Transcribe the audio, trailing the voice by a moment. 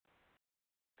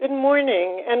Good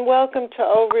morning, and welcome to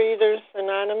Overeaters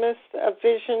Anonymous, a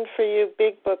Vision for You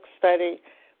Big Book study.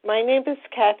 My name is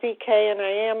Kathy Kay, and I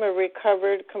am a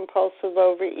recovered compulsive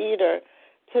overeater.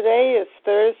 Today is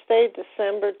Thursday,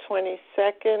 December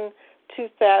 22nd,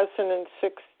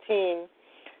 2016.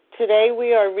 Today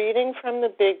we are reading from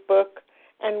the Big Book,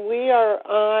 and we are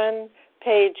on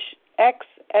page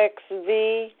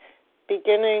XXV,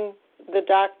 beginning the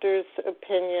doctor's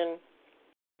opinion.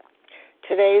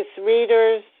 Today's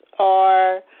readers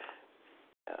are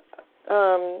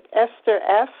Esther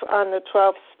F. on the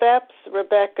 12 steps,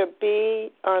 Rebecca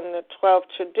B. on the 12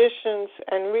 traditions,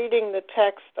 and reading the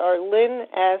text are Lynn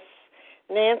S.,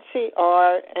 Nancy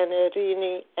R., and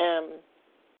Irini M.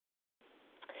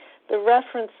 The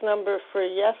reference number for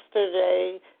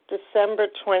yesterday, December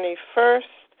 21st,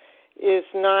 is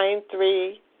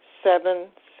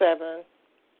 9377.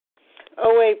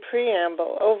 OA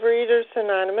Preamble. Overeaters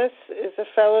Anonymous is a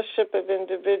fellowship of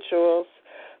individuals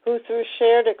who, through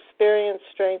shared experience,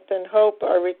 strength, and hope,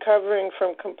 are recovering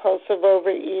from compulsive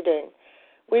overeating.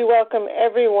 We welcome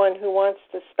everyone who wants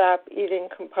to stop eating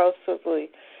compulsively.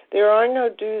 There are no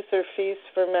dues or fees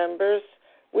for members.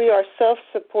 We are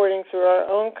self-supporting through our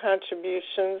own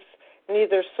contributions,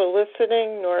 neither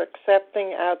soliciting nor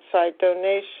accepting outside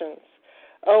donations.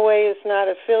 OA is not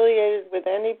affiliated with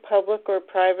any public or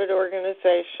private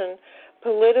organization,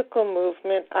 political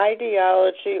movement,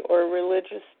 ideology, or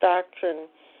religious doctrine.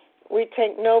 We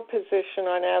take no position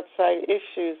on outside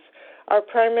issues. Our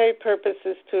primary purpose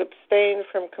is to abstain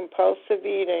from compulsive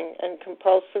eating and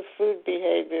compulsive food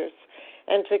behaviors,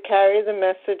 and to carry the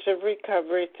message of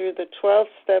recovery through the 12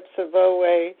 steps of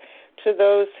OA to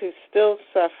those who still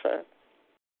suffer.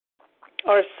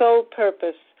 Our sole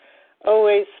purpose.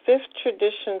 OA's fifth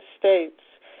tradition states,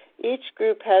 each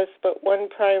group has but one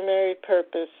primary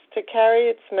purpose, to carry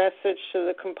its message to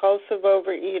the compulsive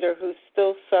overeater who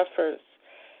still suffers.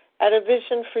 At a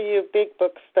Vision for You Big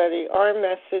Book study, our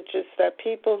message is that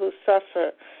people who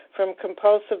suffer from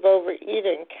compulsive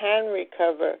overeating can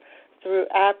recover through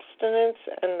abstinence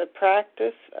and the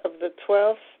practice of the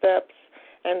 12 steps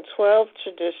and 12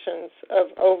 traditions of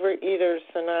Overeaters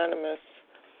Anonymous.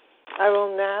 I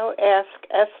will now ask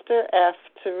Esther F.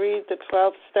 to read the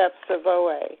 12 steps of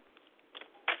OA.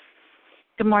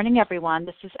 Good morning, everyone.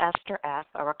 This is Esther F.,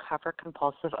 a recovered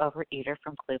compulsive overeater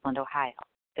from Cleveland, Ohio.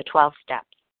 The 12 steps.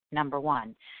 Number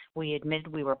 1, we admitted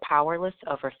we were powerless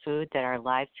over food, that our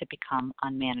lives had become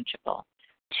unmanageable.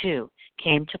 2,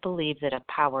 came to believe that a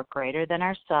power greater than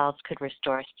ourselves could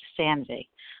restore us to sanity.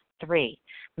 3,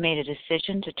 made a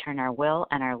decision to turn our will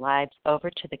and our lives over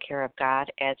to the care of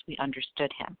God as we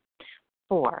understood Him.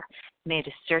 4, made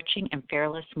a searching and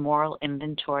fearless moral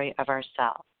inventory of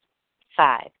ourselves.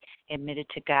 5, admitted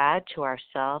to God, to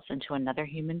ourselves, and to another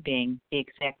human being the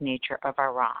exact nature of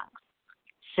our wrongs.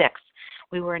 6,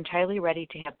 we were entirely ready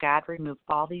to have God remove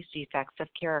all these defects of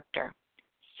character.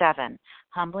 7,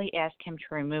 humbly asked Him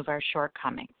to remove our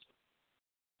shortcomings.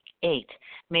 8,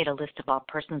 made a list of all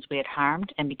persons we had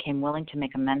harmed and became willing to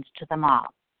make amends to them all.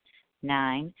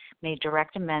 9, made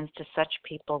direct amends to such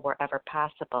people wherever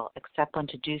possible, except when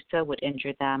to do so would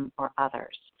injure them or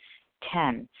others.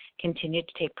 10, continued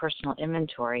to take personal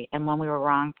inventory, and when we were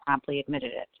wrong, promptly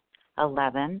admitted it.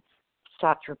 11,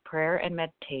 sought through prayer and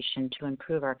meditation to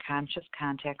improve our conscious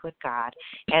contact with God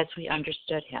as we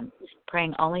understood Him,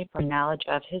 praying only for knowledge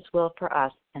of His will for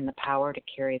us and the power to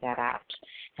carry that out.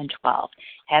 And 12,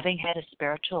 having had a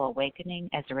spiritual awakening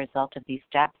as a result of these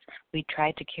steps, we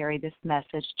tried to carry this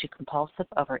message to compulsive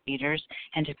overeaters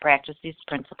and to practice these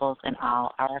principles in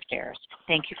all our affairs.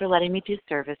 Thank you for letting me do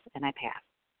service, and I pass.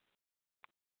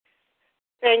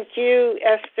 Thank you,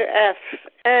 Esther F.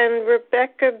 And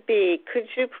Rebecca B., could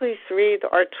you please read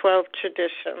our 12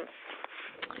 traditions?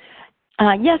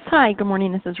 Yes, hi. Good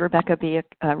morning. This is Rebecca B.,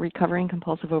 a recovering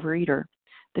compulsive overeater.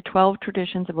 The 12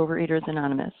 traditions of Overeaters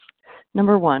Anonymous.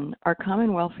 Number 1, our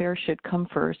common welfare should come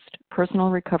first.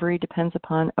 Personal recovery depends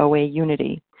upon OA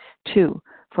unity. 2,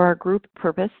 for our group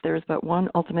purpose, there is but one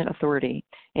ultimate authority,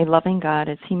 a loving God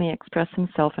as He may express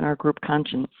Himself in our group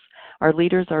conscience. Our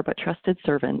leaders are but trusted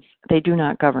servants. They do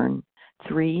not govern.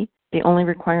 3, the only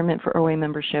requirement for OA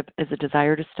membership is a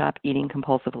desire to stop eating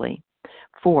compulsively.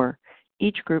 4,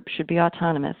 each group should be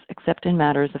autonomous except in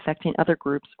matters affecting other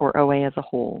groups or OA as a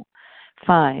whole.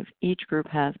 5, each group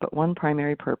has but one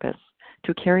primary purpose,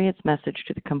 to carry its message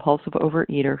to the compulsive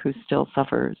overeater who still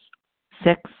suffers.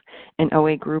 6, an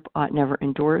OA group ought never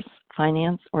endorse,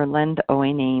 finance, or lend the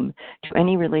OA name to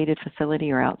any related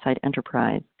facility or outside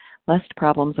enterprise, lest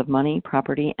problems of money,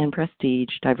 property, and prestige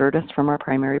divert us from our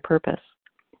primary purpose.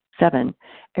 7,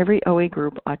 every OA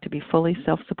group ought to be fully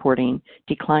self-supporting,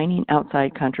 declining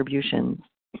outside contributions.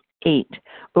 8.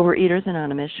 Overeaters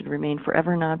Anonymous should remain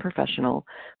forever non-professional,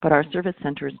 but our service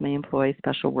centers may employ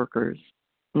special workers.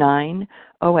 9.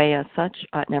 OA as such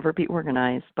ought never be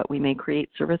organized, but we may create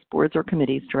service boards or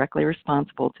committees directly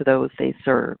responsible to those they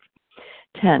serve.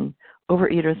 10.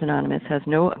 Overeaters Anonymous has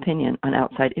no opinion on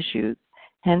outside issues.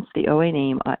 Hence, the OA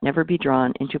name ought never be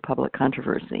drawn into public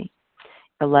controversy.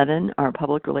 11. Our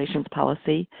public relations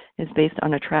policy is based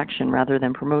on attraction rather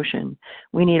than promotion.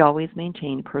 We need always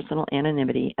maintain personal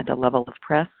anonymity at the level of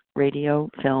press, radio,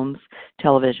 films,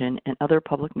 television, and other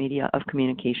public media of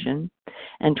communication.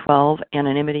 And 12.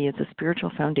 Anonymity is the spiritual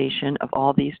foundation of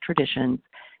all these traditions,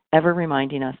 ever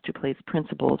reminding us to place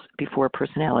principles before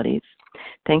personalities.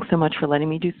 Thanks so much for letting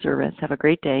me do service. Have a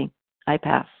great day. I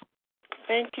pass.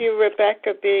 Thank you,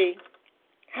 Rebecca B.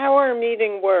 How our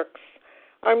meeting works.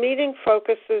 Our meeting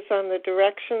focuses on the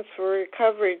directions for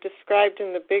recovery described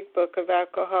in the Big Book of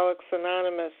Alcoholics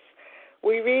Anonymous.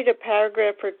 We read a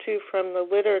paragraph or two from the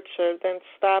literature, then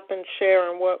stop and share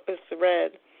on what was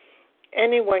read.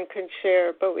 Anyone can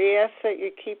share, but we ask that you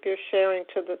keep your sharing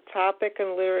to the topic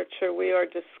and literature we are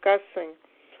discussing,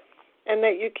 and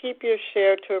that you keep your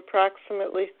share to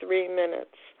approximately 3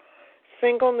 minutes.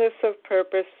 Singleness of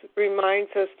purpose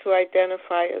reminds us to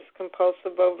identify as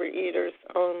compulsive overeaters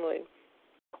only.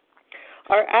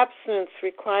 Our abstinence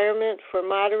requirement for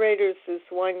moderators is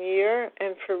 1 year,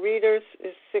 and for readers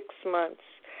is 6 months.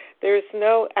 There is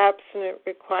no abstinent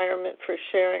requirement for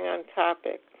sharing on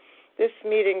topic. This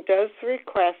meeting does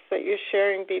request that your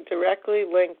sharing be directly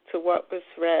linked to what was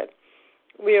read.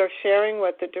 We are sharing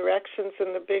what the directions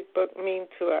in the Big Book mean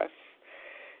to us.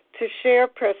 To share,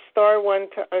 press star 1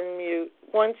 to unmute.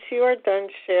 Once you are done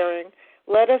sharing,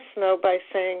 let us know by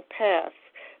saying pass.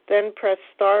 Then press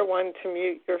star 1 to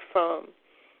mute your phone.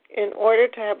 In order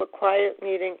to have a quiet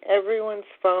meeting, everyone's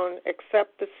phone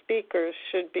except the speaker's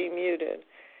should be muted.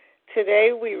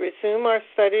 Today we resume our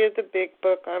study of the Big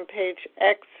Book on page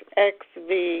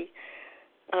XXV,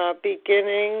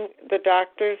 beginning the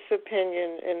doctor's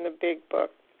opinion in the Big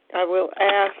Book. I will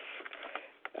ask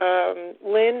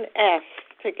Lynn S.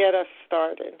 to get us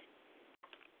started.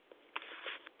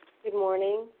 Good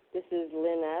morning. This is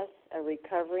Lynn S., a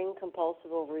recovering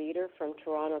compulsive overeater from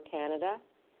Toronto, Canada.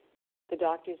 The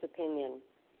doctor's opinion.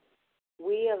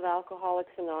 We of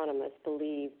Alcoholics Anonymous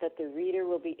believe that the reader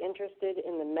will be interested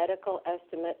in the medical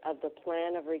estimate of the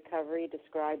plan of recovery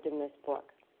described in this book.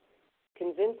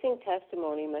 Convincing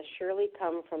testimony must surely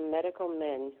come from medical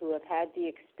men who have had the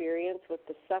experience with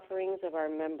the sufferings of our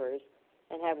members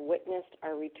and have witnessed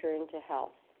our return to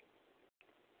health.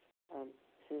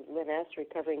 This is Lynn S.,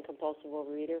 recovering compulsive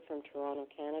overeater from Toronto,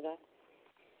 Canada.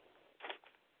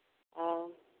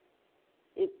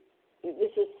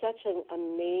 This is such an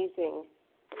amazing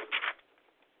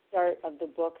start of the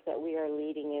book that we are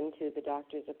leading into, the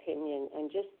doctor's opinion.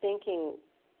 And just thinking,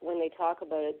 when they talk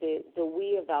about it, the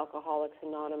we of Alcoholics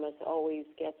Anonymous always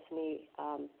gets me.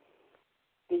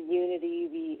 The unity,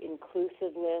 the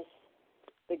inclusiveness,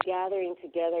 the gathering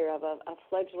together of a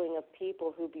fledgling of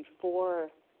people who before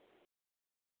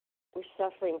were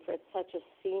suffering for such a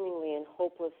seemingly and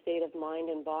hopeless state of mind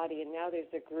and body, and now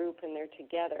there's a group and they're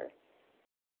together.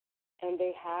 And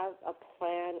they have a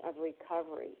plan of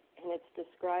recovery, and it's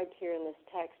described here in this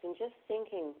text. And just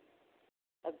thinking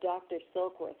of Dr.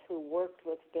 Silkworth, who worked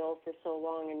with Bill for so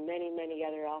long, and many, many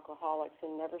other alcoholics,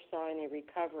 and never saw any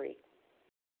recovery,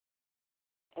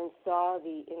 and saw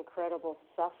the incredible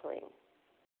suffering,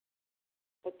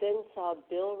 but then saw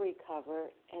Bill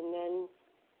recover, and then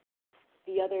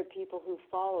the other people who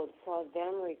followed saw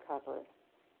them recover.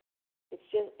 It's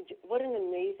just, what an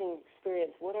amazing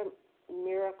experience. What a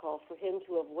miracle for him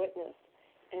to have witnessed,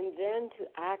 and then to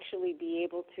actually be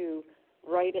able to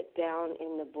write it down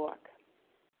in the book.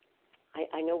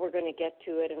 I know we're going to get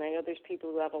to it, and I know there's people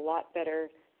who have a lot better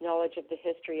knowledge of the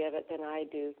history of it than I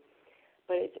do,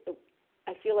 but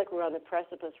I feel like we're on the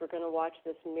precipice. We're going to watch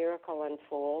this miracle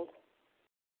unfold,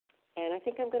 and I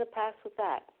think I'm going to pass with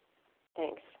that.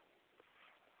 Thanks.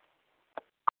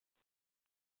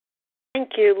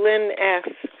 Thank you, Lynn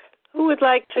S. Who would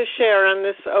like to share on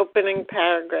this opening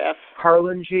paragraph?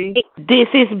 Harlan G. This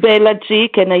is Bella G.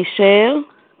 Can I share?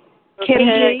 Okay. Kim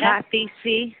G. Kathy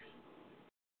C.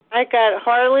 I got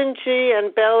Harlan G.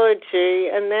 and Bella G.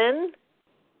 And then?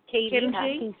 Katie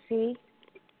G. C.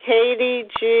 Katie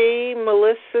G.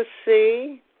 Melissa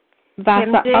C.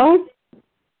 Vasa O.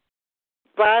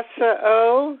 Vasa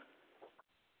O.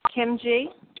 Kim G.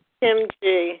 Kim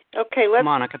G. Okay, let's...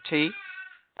 Monica T.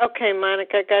 Okay,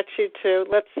 Monica, I got you too.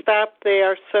 Let's stop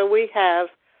there. So we have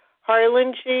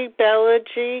Harlan G., Bella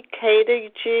G.,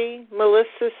 Katie G.,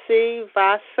 Melissa C.,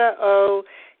 Vasa O.,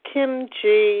 Kim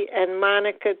G., and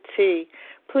Monica T.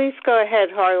 Please go ahead,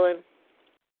 Harlan.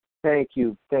 Thank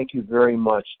you. Thank you very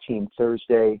much, Team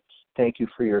Thursday. Thank you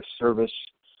for your service.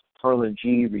 Harlan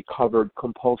G., recovered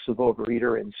compulsive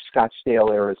overeater in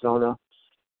Scottsdale, Arizona.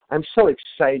 I'm so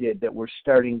excited that we're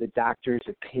starting the doctor's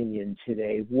opinion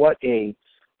today. What a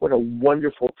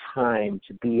wonderful time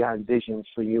to be on Vision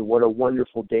for You. What a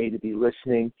wonderful day to be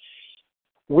listening.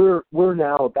 We're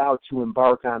now about to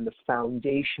embark on the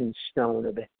foundation stone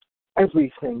of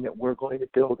everything that we're going to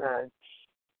build on.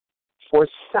 For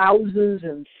thousands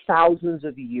and thousands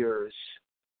of years,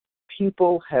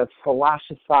 people have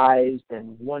philosophized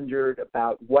and wondered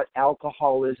about what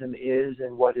alcoholism is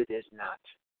and what it is not.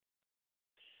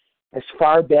 As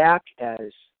far back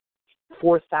as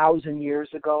 4,000 years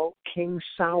ago, King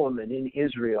Solomon in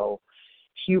Israel,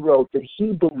 he wrote that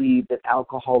he believed that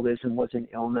alcoholism was an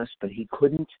illness, but he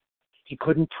couldn't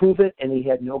prove it, and he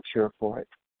had no cure for it.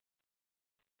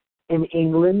 In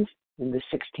England, in the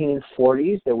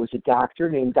 1640s, there was a doctor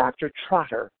named Dr.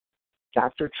 Trotter.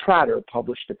 Dr. Trotter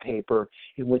published a paper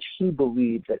in which he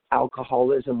believed that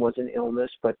alcoholism was an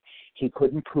illness, but he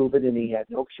couldn't prove it, and he had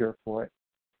no cure for it.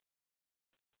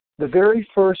 The very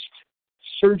first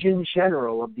Surgeon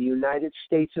General of the United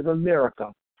States of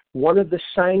America, one of the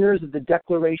signers of the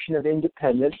Declaration of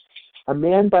Independence, a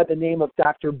man by the name of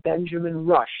Dr. Benjamin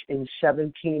Rush in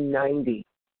 1790,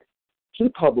 he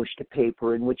published a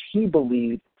paper in which he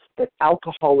believed that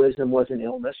alcoholism was an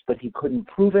illness, but he couldn't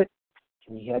prove it,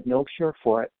 and he had no cure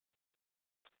for it.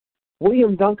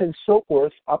 William Duncan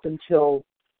Soapworth, up until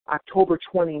October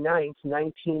 29th,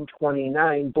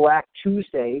 1929, Black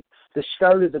Tuesday, the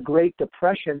start of the Great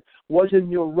Depression, was a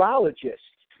neurologist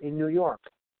in New York.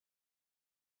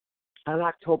 On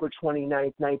October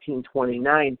 29th,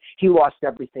 1929, he lost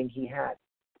everything he had.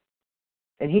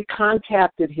 And he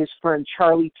contacted his friend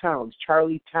Charlie Towns.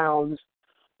 Charlie Towns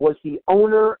was the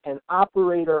owner and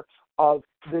operator of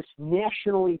this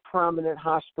nationally prominent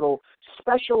hospital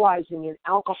specializing in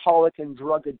alcoholic and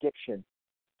drug addiction.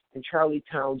 And Charlie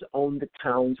Towns owned the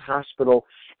Towns Hospital.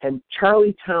 And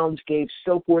Charlie Towns gave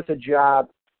Soapworth a job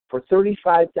for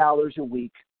 $35 a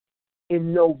week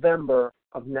in November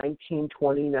of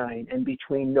 1929. And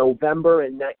between November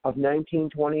of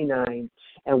 1929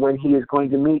 and when he is going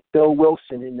to meet Bill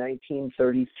Wilson in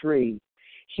 1933,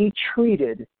 he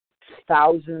treated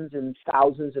thousands and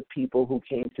thousands of people who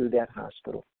came through that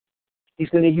hospital. He's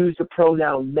going to use the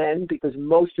pronoun men because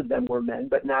most of them were men,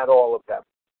 but not all of them.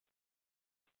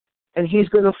 And he's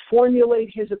going to formulate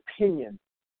his opinion,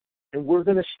 and we're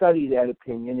going to study that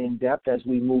opinion in depth as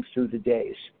we move through the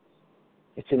days.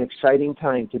 It's an exciting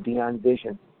time to be on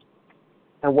Vision.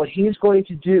 And what he's going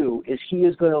to do is he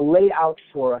is going to lay out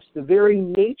for us the very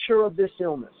nature of this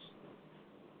illness,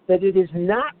 that it is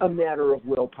not a matter of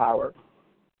willpower,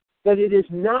 that it is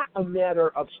not a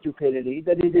matter of stupidity,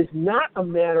 that it is not a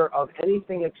matter of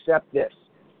anything except this.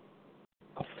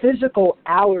 A physical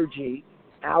allergy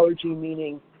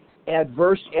meaning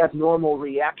adverse abnormal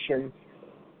reaction,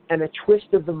 and a twist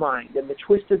of the mind. And the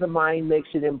twist of the mind makes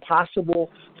it impossible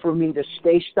for me to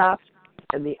stay stopped,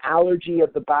 and the allergy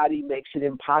of the body makes it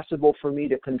impossible for me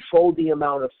to control the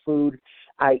amount of food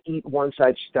I eat once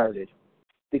I've started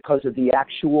because of the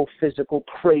actual physical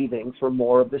craving for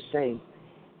more of the same.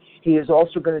 He is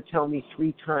also going to tell me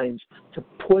 3 times to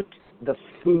put the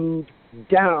food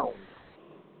down.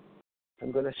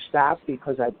 I'm going to stop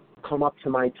because I've come up to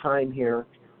my time here.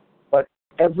 But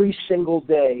every single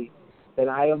day that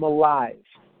I am alive,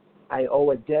 I owe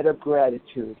a debt of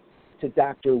gratitude to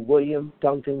Dr. William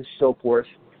Duncan Soapworth,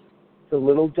 the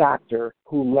little doctor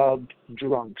who loved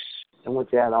drunks. And with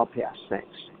that, I'll pass. Thanks.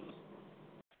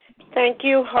 Thank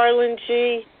you, Harlan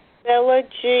G. Bella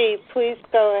G., please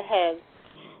go ahead.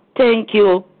 Thank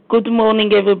you. Good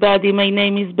morning, everybody. My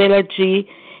name is Bella G.,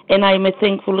 and I'm a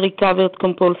thankful recovered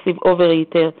compulsive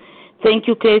overeater. Thank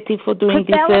you, Katie, for doing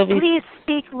this Bella, service. Please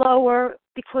speak lower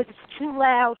because it's too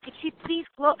loud. Could she please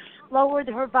lower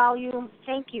her volume?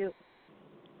 Thank you.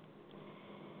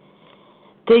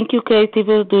 Thank you, Katie,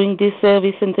 for doing this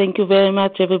service, and thank you very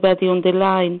much, everybody on the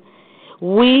line.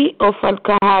 We of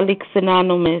Alcoholics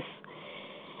Anonymous.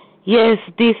 Yes,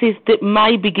 this is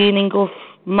my beginning of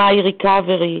my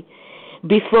recovery.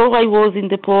 Before I was in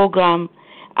the program,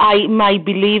 my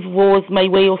belief was, my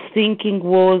way of thinking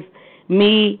was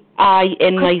me, I,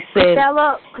 and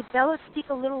myself. Could Bella speak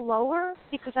a little lower?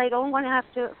 Because I don't want to have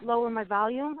to lower my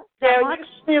volume.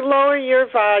 You lower your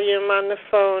volume on the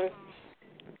phone.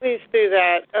 Please do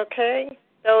that, okay?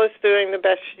 Bella's doing the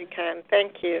best she can.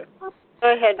 Thank you.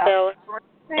 Go ahead, Bella.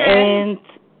 And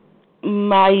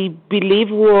my belief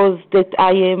was that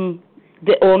I am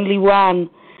the only one.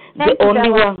 Thank you,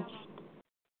 Bella.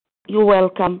 You're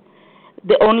welcome.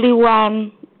 The only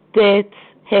one that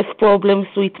have problems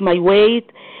with my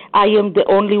weight. I am the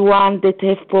only one that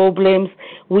have problems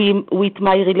with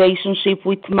my relationship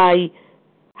with my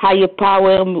higher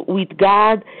power, with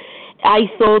God. I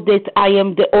thought that I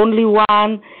am the only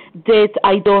one that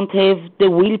I don't have the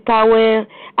willpower.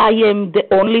 I am the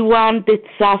only one that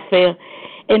suffer.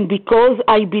 And because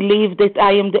I believe that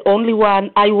I am the only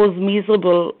one, I was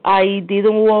miserable. I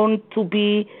didn't want to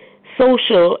be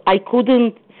social. I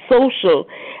couldn't social.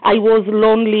 I was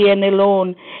lonely and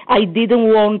alone. I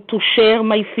didn't want to share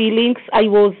my feelings. I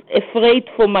was afraid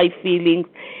for my feelings.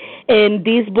 And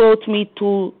this brought me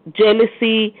to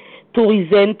jealousy, to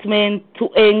resentment, to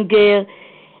anger,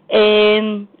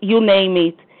 and you name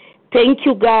it. Thank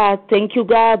you, God. Thank you,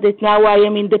 God, that now I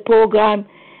am in the program.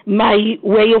 My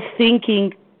way of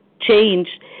thinking changed.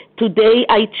 Today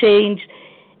I changed,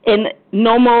 and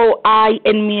no more I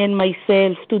and me and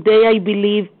myself. Today I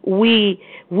believe we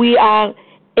are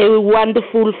a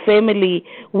wonderful family.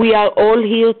 We are all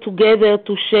here together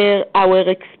to share our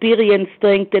experience,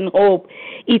 strength, and hope.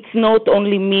 It's not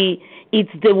only me.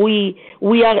 It's the we.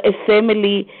 We are a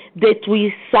family that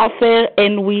we suffer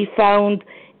and we found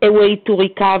a way to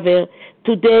recover.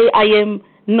 Today I am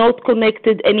not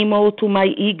connected anymore to my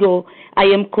ego. I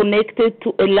am connected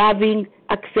to a loving,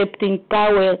 accepting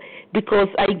power because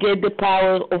I get the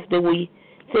power of the we.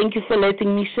 Thank you for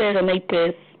letting me share, and I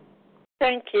pass.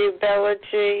 Thank you, Bella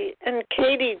G. And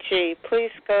Katie G.,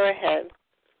 please go ahead.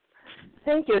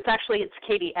 Thank you. It's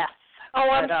Katie S. Oh,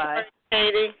 I'm sorry,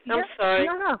 Katie. I'm sorry.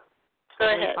 No. Go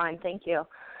totally ahead. Fine, thank you.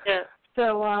 Yeah.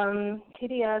 So,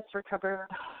 Katie S., recovered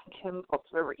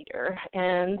compulsive overeater,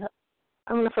 and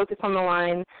I'm going to focus on the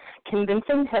line,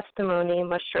 convincing testimony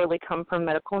must surely come from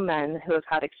medical men who have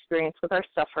had experience with our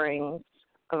sufferings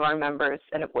of our members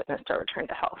and have witnessed our return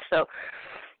to health. So,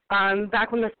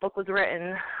 back when this book was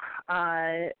written,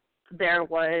 there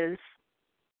was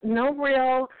no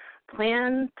real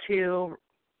plan to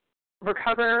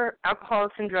recover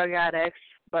alcoholics and drug addicts,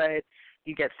 but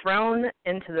you get thrown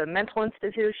into the mental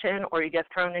institution or you get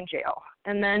thrown in jail.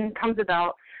 And then comes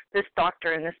about this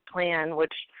doctor and this plan,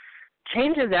 which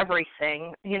changes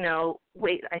everything.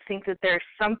 Wait, I think that there's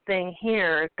something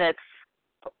here that's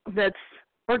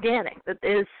organic, that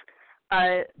is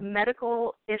a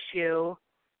medical issue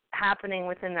happening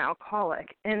within the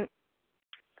alcoholic. And,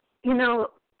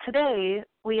 today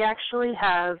we actually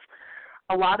have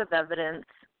a lot of evidence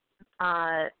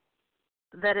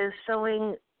that is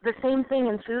showing the same thing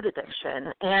in food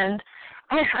addiction. And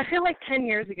I feel like 10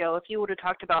 years ago, if you would have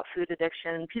talked about food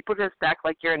addiction, people just act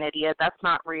like you're an idiot. That's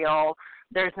not real.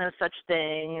 There's no such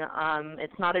thing.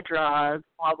 It's not a drug,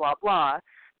 blah, blah, blah.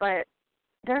 But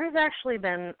there has actually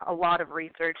been a lot of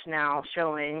research now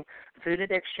showing food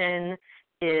addiction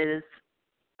it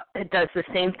does the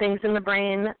same things in the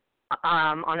brain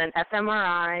on an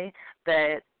fMRI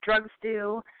that drugs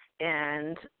do.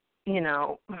 And,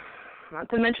 not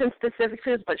to mention specific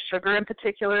foods, but sugar in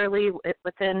particularly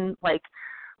within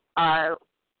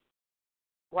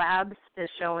labs is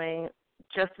showing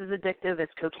just as addictive as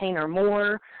cocaine or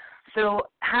more. So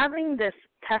having this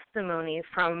testimony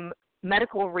from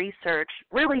medical research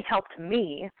really helped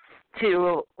me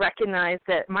to recognize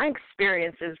that my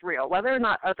experience is real, whether or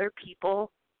not other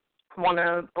people want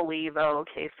to believe,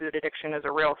 food addiction is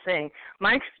a real thing.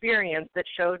 My experience that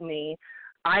showed me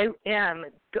I am,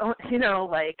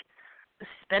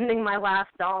 spending my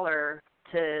last dollar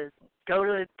to go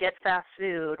to get fast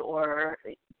food or,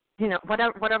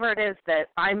 whatever it is, that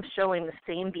I'm showing the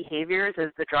same behaviors as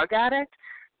the drug addict,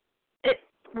 it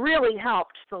really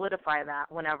helped solidify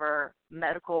that whenever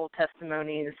medical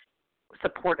testimonies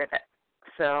supported it.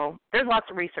 So there's lots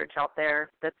of research out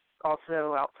there that's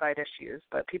also outside issues,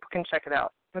 but people can check it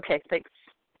out. Okay, thanks.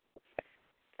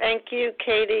 Thank you,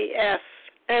 Katie F.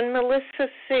 And Melissa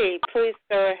C., please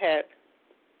go ahead.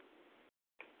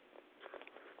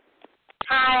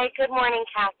 Hi, good morning,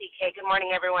 Kathy K. Good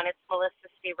morning, everyone. It's Melissa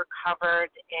C.,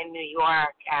 recovered in New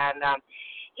York. And,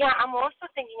 I'm also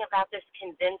thinking about this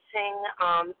convincing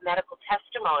medical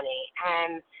testimony.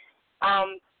 And,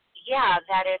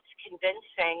 that it's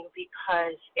convincing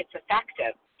because it's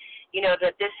effective,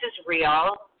 that this is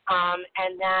real,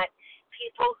 and that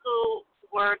people who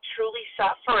were truly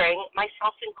suffering,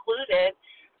 myself included,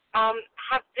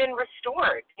 have been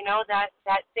restored,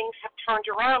 that things have turned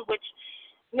around, which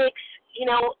makes,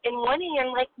 in one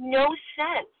hand, no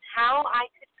sense how I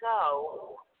could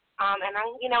go, and I,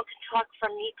 can talk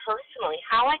from me personally,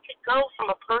 how I could go from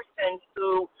a person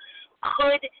who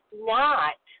could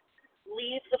not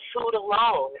leave the food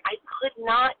alone. I could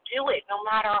not do it, no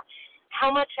matter how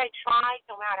much I tried,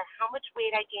 no matter how much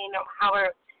weight I gained, no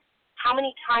matter how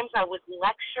many times times I was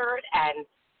lectured and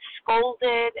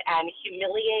scolded and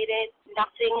humiliated.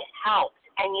 Nothing helped,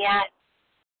 and yet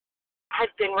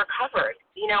I've been recovered,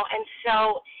 and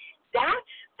so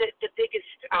that's the biggest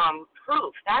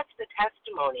proof. That's the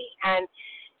testimony. And,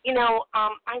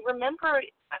 I remember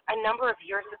a number of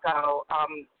years ago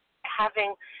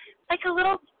having like a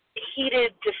little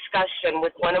heated discussion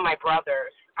with one of my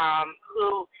brothers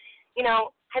who,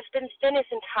 has been thin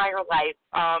his entire life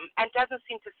and doesn't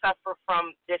seem to suffer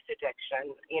from this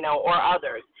addiction, or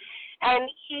others. And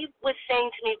he was saying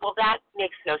to me, well, that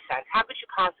makes no sense. How could you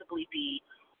possibly be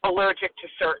allergic to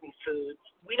certain foods?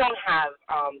 We don't have,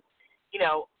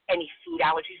 any food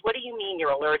allergies. What do you mean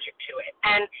you're allergic to it?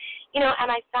 And,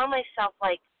 and I found myself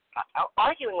like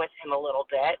arguing with him a little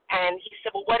bit. And he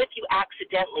said, well, what if you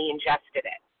accidentally ingested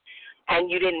it and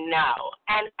you didn't know?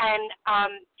 And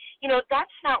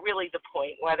that's not really the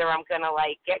point, whether I'm going to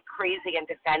like get crazy and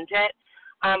defend it,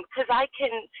 because I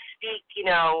can speak,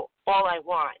 all I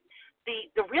want.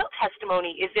 The real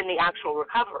testimony is in the actual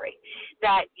recovery,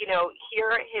 that,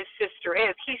 here his sister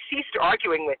is. He ceased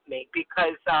arguing with me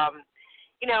because,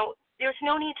 there's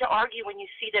no need to argue when you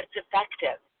see that it's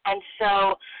effective. And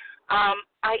so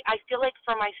I feel like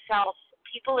for myself,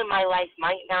 people in my life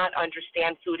might not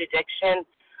understand food addiction,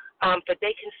 but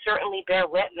they can certainly bear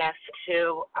witness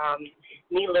to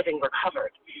me living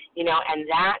recovered, and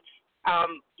that's,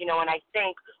 and I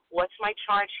think what's my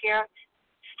charge here?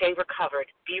 Stay recovered,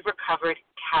 be recovered,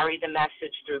 carry the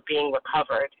message through being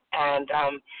recovered. And,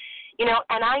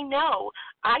 and I know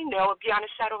beyond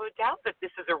a shadow of a doubt that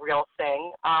this is a real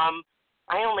thing.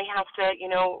 I only have to,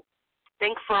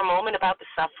 think for a moment about the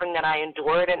suffering that I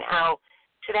endured and how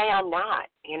today I'm not,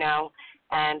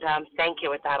 and thank you.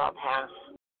 With that, I'll pass.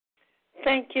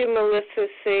 Thank you, Melissa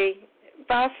C.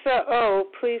 Vasa O.,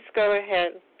 please go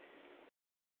ahead.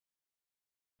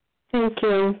 Thank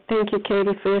you,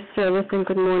 Katie, for your service, and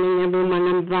good morning, everyone.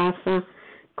 I'm Vasa,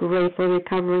 grateful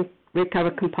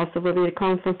recovered compulsive overeater,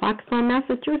 calling from Foxborough,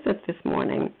 Massachusetts this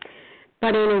morning.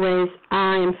 But anyways,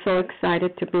 I am so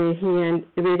excited to be here and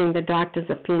reading the doctor's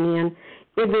opinion.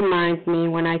 It reminds me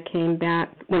when I came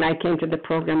to the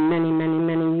program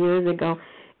many years ago,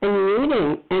 and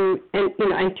reading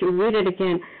and to read it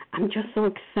again, I'm just so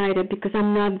excited because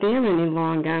I'm not there any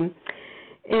longer.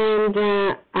 And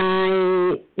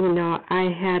I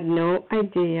had no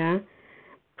idea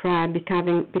prior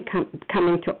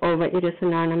coming to Overeaters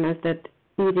Anonymous that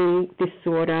eating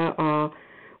disorder, or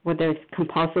whether it's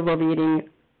compulsive overeating,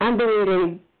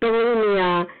 undereating,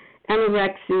 bulimia,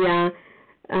 anorexia,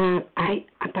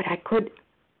 but I could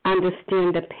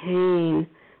understand the pain,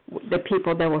 the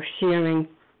people that were sharing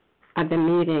at the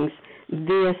meetings,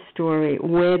 their story,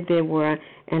 where they were,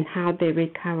 and how they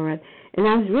recovered. And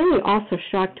I was really also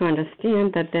shocked to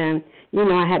understand that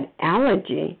I had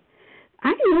allergy.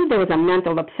 I knew there was a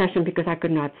mental obsession because I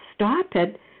could not stop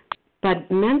it,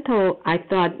 but mental, I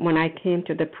thought when I came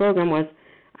to the program, was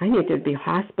I needed to be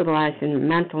hospitalized in a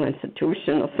mental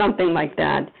institution or something like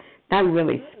that. That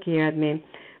really scared me.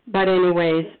 But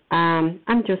anyways,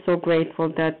 I'm just so grateful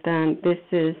that this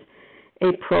is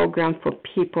a program for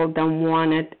people that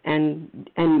want it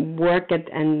and work it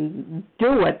and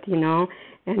do it,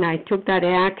 And I took that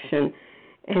action.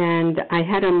 And I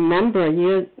had a member,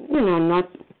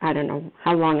 I don't know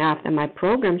how long after my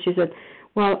program, she said,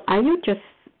 well, are you just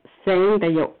saying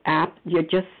that you're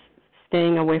just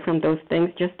staying away from those things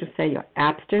just to say you're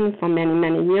abstinent for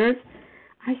many years?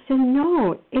 I said,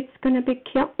 no, it's going to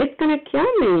kill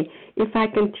me if I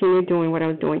continue doing what I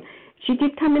was doing. She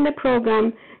did come in the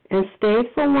program and stayed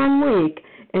for 1 week,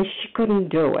 and she couldn't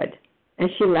do it. And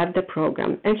she left the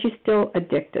program, and she's still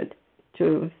addicted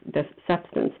to the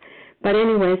substance. But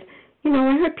anyways,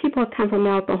 I heard people come from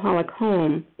an alcoholic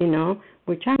home,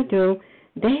 which I do.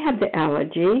 They have the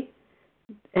allergy,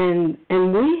 and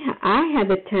I had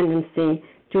the tendency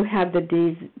to have the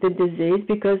disease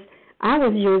because I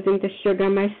was using the sugar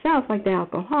myself, like the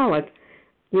alcoholic,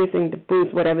 using the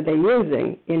booze, whatever they're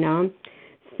using,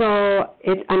 So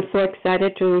I'm so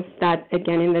excited to start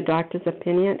again in the doctor's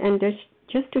opinion and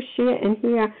just to share and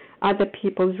hear other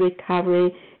people's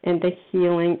recovery and the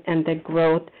healing and the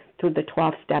growth through the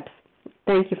 12 steps.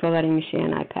 Thank you for letting me share,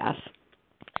 and I pass.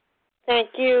 Thank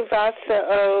you, Vasa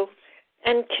O.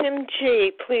 And Kim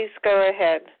G., please go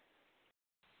ahead.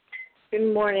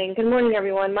 Good morning. Good morning,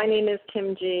 everyone. My name is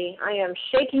Kim G. I am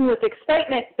shaking with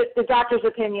excitement with the doctor's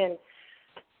opinion.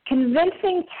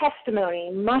 Convincing testimony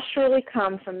must surely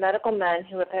come from medical men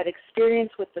who have had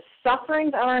experience with the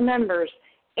sufferings of our members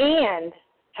and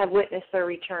have witnessed their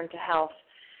return to health.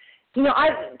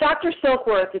 Dr.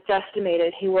 Silkworth, it's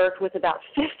estimated he worked with about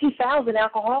 50,000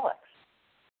 alcoholics.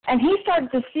 And he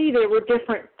started to see there were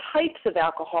different types of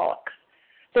alcoholics.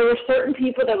 There were certain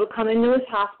people that would come into his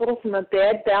hospital from a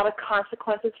bad bout of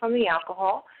consequences from the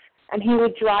alcohol, and he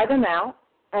would dry them out,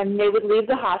 and they would leave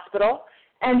the hospital,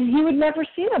 and he would never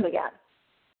see them again.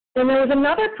 Then there was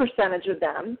another percentage of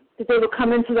them that they would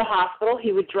come into the hospital,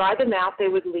 he would dry them out, they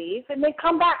would leave, and they'd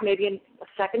come back maybe a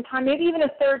second time, maybe even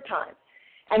a third time.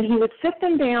 And he would sit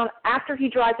them down after he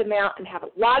dried them out and have a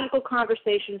logical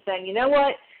conversation saying, you know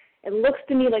what, it looks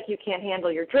to me like you can't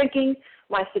handle your drinking.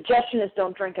 My suggestion is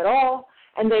don't drink at all.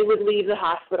 And they would leave the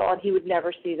hospital, and he would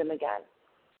never see them again.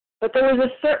 But there was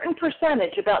a certain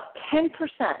percentage, about 10%,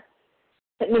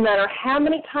 that no matter how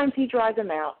many times he dried them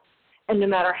out, and no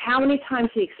matter how many times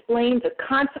he explained the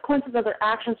consequences of their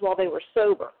actions while they were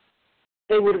sober,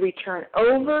 they would return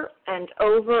over and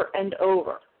over and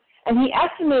over. And he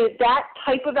estimated that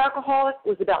type of alcoholic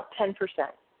was about 10%.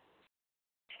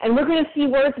 And we're going to see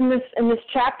words in this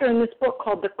chapter in this book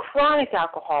called the chronic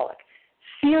alcoholic.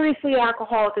 Seriously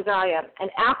alcoholic as I am, an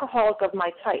alcoholic of my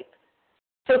type.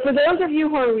 So for those of you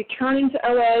who are returning to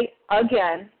OA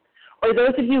again, or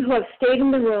those of you who have stayed in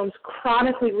the rooms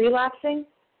chronically relapsing,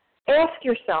 ask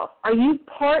yourself, are you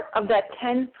part of that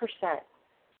 10%?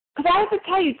 Because I have to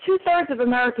tell you, 2/3 of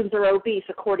Americans are obese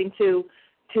according to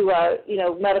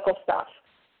medical stuff.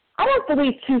 I don't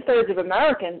believe 2/3 of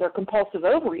Americans are compulsive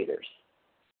overeaters.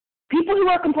 People who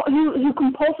are who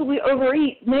compulsively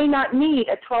overeat may not need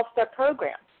a 12-step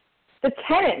program. The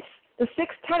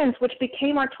 6 tenets, which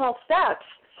became our 12 steps,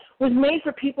 was made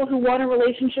for people who want a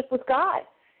relationship with God.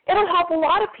 It'll help a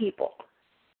lot of people.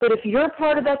 But if you're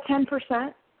part of that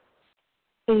 10%,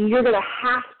 then you're going to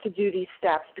have to do these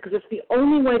steps because it's the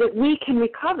only way that we can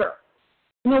recover.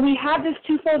 We have this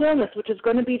twofold illness, which is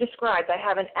going to be described. I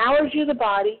have an allergy of the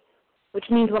body, which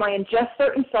means when I ingest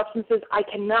certain substances, I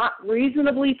cannot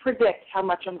reasonably predict how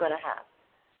much I'm going to have.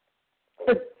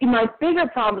 But my bigger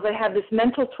problem is I have this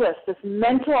mental twist, this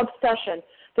mental obsession,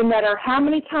 no matter how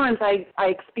many times I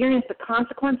experience the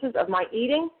consequences of my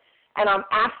eating, and I'm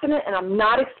abstinent and I'm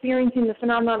not experiencing the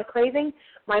phenomenon of craving,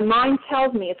 my mind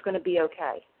tells me it's going to be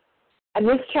okay. And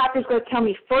this chapter is going to tell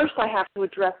me first I have to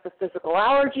address the physical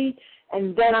allergy,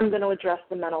 and then I'm going to address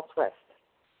the mental twist.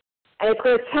 And it's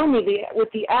going to tell me with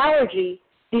the allergy,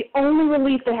 the only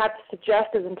relief they have to suggest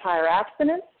is entire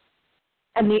abstinence,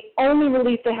 and the only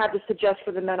relief they have to suggest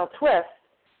for the mental twist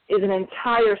is an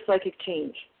entire psychic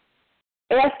change.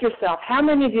 Ask yourself, how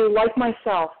many of you, like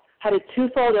myself, had a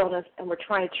twofold illness and were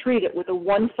trying to treat it with a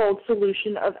one-fold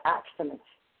solution of abstinence?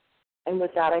 And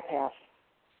with that, I pass.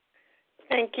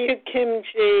 Thank you, Kim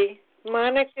G.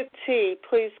 Monica T.,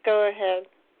 please go ahead.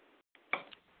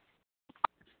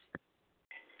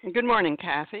 Good morning,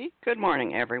 Kathy. Good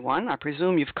morning, everyone. I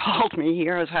presume you've called me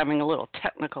here as having a little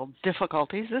technical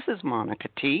difficulties. This is Monica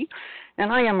T.,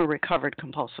 and I am a recovered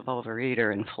compulsive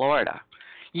overeater in Florida.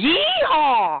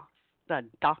 Yeehaw! The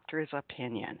doctor's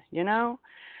opinion.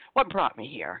 What brought me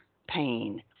here?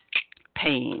 Pain.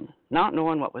 Not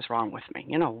knowing what was wrong with me.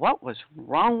 What was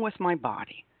wrong with my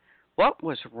body? What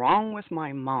was wrong with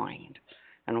my mind?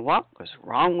 And what was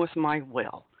wrong with my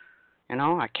will?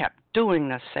 I kept doing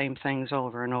the same things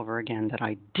over and over again that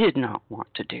I did not want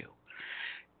to do.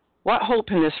 What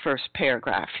hope in this first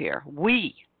paragraph here?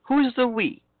 We. Who's the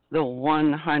we? The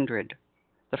 100.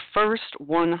 The first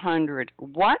 100.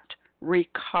 What?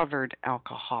 Recovered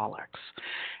alcoholics.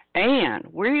 And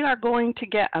we are going to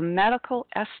get a medical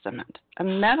estimate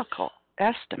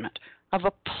of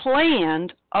a plan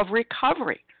of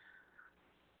recovery.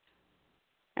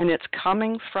 And it's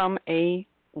coming from a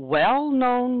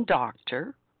well-known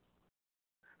doctor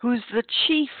who's the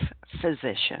chief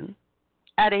physician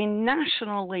at a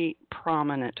nationally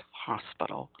prominent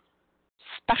hospital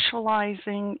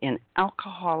specializing in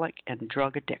alcoholic and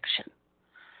drug addiction.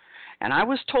 And I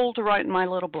was told to write in my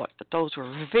little book that those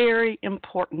were very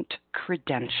important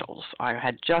credentials I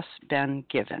had just been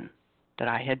given, that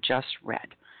I had just read.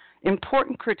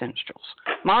 Important credentials.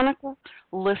 Monica,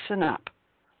 listen up.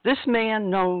 This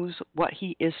man knows what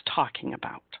he is talking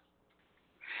about.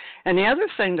 And the other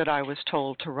thing that I was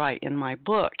told to write in my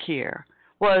book here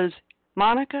was,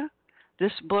 Monica,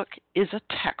 this book is a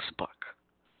textbook,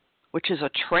 which is a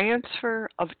transfer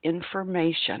of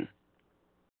information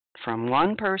from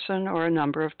one person or a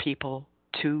number of people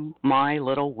to my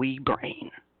little wee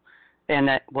brain. And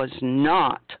that was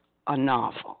not a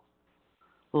novel.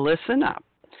 Listen up.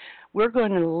 We're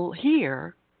going to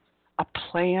hear a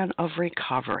plan of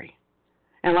recovery.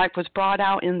 And like was brought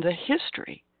out in the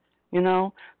history,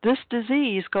 this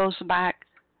disease goes back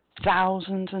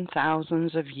thousands and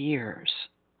thousands of years.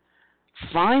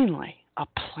 Finally, a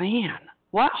plan.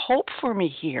 What hope for me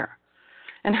here?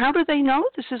 And how do they know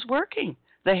this is working?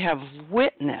 They have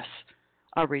witnessed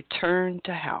a return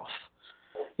to health.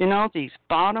 You know, these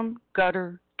bottom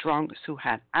gutter drunks who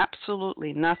had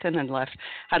absolutely nothing and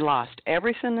had lost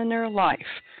everything in their life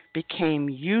became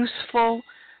useful,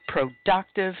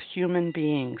 productive human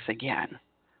beings again.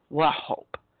 What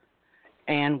hope.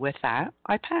 And with that,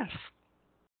 I pass.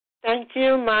 Thank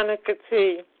you, Monica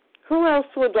T. Who else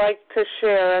would like to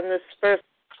share on this first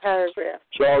paragraph?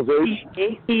 Charles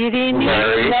H.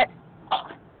 Mary.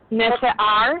 Nessa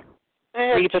R. I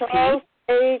have Rita Charles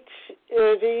H.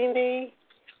 Irini,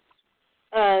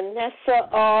 Nessa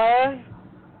R.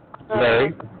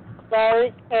 Larry.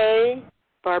 Larry K.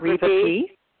 Barbara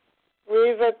B.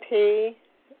 Reva P.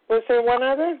 Was there one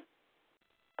other?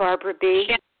 Barbara B.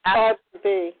 Barbara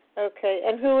B. Okay.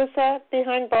 And who was that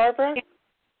behind Barbara?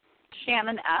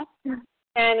 Shannon F.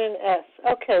 Shannon S.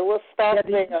 Okay, we'll stop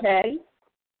Debbie there. K.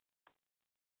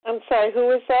 I'm sorry, who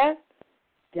was that?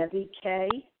 Debbie K.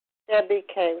 Debbie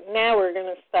K. Now we're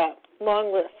going to stop.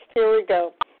 Long list. Here we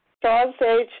go. Charles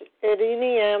H.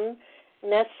 Irini M.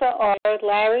 Nessa R.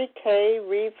 Larry K.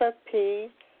 Reva P.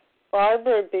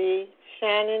 Barbara B.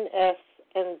 Shannon S.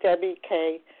 and Debbie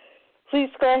K. Please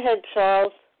go ahead,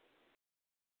 Charles.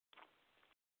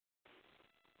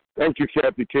 Thank you,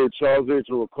 Kathy K. Charles H.,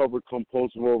 a recovered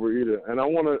compulsive overeater. And I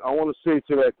want to say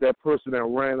to that person that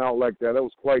ran out like that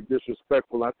was quite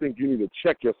disrespectful. I think you need to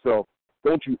check yourself.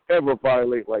 Don't you ever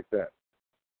violate like that.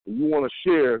 If you want to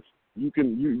share, you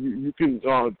can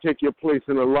take your place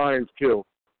in the lion's kill,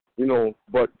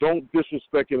 but don't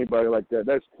disrespect anybody like that.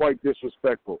 That's quite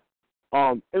disrespectful.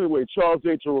 Anyway, Charles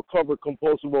H., a recovered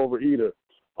compulsive overeater.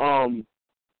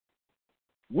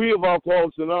 We of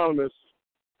Alcoholics Anonymous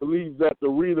believe that the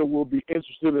reader will be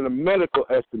interested in a medical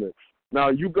estimate. Now,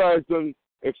 you guys done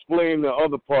explain the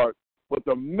other part, but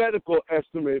the medical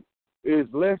estimate is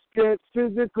let's get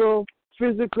physical.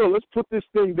 Let's put this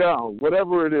thing down,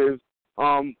 whatever it is.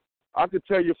 I could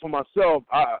tell you for myself,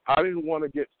 I didn't want to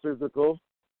get physical.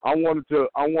 I wanted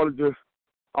to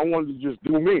just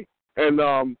do me. And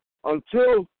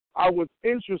until I was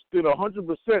interested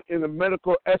 100% in the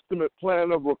medical estimate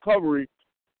plan of recovery,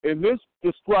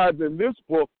 described in this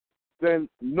book, then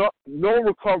no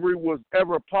recovery was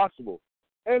ever possible.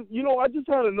 And, I just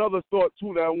had another thought,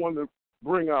 too, that I wanted to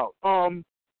bring out.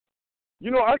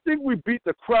 I think we beat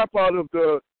the crap out of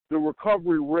the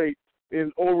recovery rate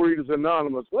in Overeaters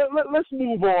Anonymous. Let's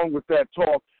move on with that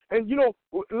talk. And,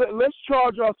 let's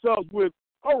charge ourselves with,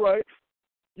 all right,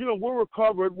 we're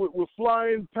recovered. We're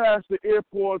flying past the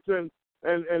airports and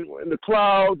the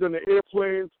clouds and the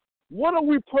airplanes. What are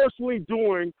we personally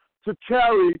doing to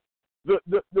carry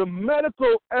the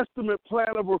medical estimate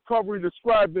plan of recovery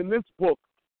described in this book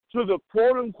to the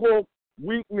quote-unquote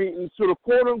week meetings, to the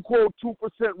quote-unquote 2%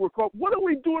 recovery? What are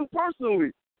we doing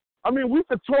personally? I mean, we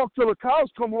could talk till the cows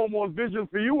come home on Vision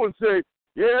for You and say,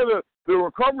 yeah, the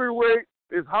recovery rate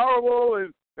is horrible,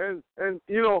 and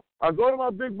I go to my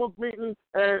big book meeting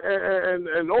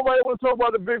and nobody want to talk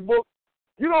about the big book.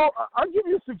 I'll give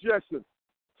you a suggestion.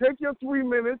 Take your 3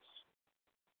 minutes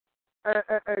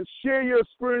and share your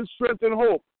experience, strength, and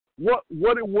hope.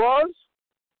 What it was,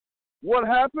 what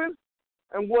happened,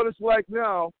 and what it's like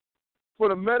now for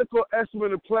the medical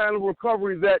estimate and plan of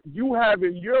recovery that you have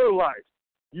in your life.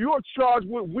 We are charged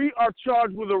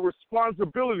with a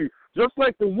responsibility, just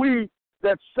like the we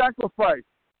that sacrificed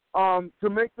to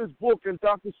make this book, and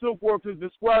Dr. Silkworth is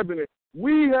describing it.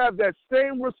 We have that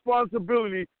same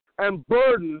responsibility and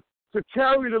burden to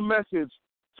carry the message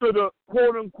to the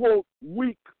quote-unquote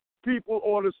weak people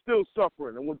or the still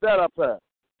suffering. And with that, I pass.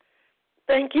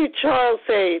 Thank you, Charles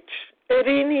H.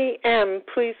 Irini M.,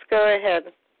 please go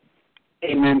ahead.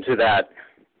 Amen to that.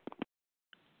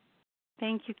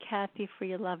 Thank you, Kathy, for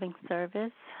your loving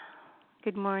service.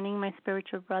 Good morning, my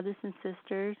spiritual brothers and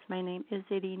sisters. My name is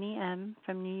Irini M.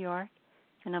 from New York,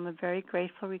 and I'm a very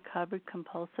grateful, recovered,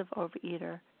 compulsive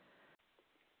overeater.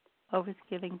 Always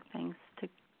giving thanks to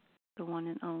the one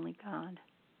and only God.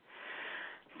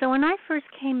 So when I first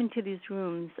came into these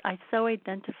rooms, I so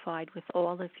identified with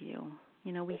all of you.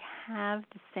 We have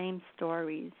the same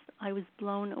stories. I was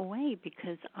blown away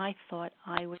because I thought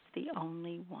I was the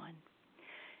only one.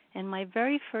 And my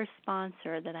very first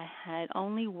sponsor that I had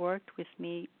only worked with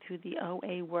me through the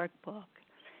OA workbook,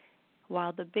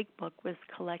 while the big book was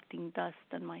collecting dust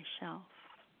on my shelf.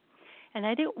 And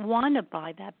I didn't want to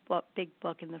buy that big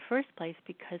book in the first place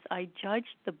because I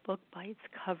judged the book by its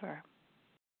cover.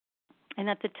 And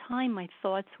at the time, my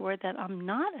thoughts were that I'm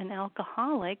not an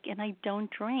alcoholic and I don't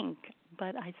drink,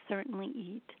 but I certainly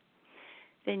eat.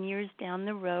 Then years down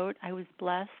the road, I was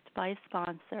blessed by a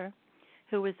sponsor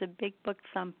who was a big book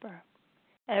thumper.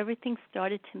 everything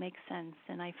started to make sense,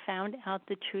 and I found out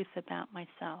the truth about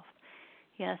myself.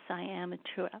 Yes, I am a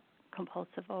true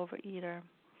compulsive overeater.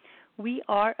 We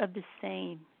are of the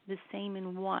same. The same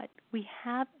in what? We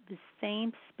have the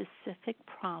same specific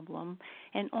problem,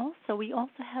 and we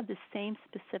also have the same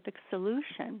specific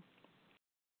solution.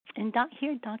 And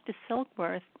here Dr.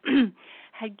 Silkworth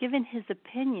had given his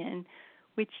opinion,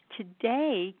 which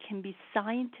today can be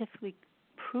scientifically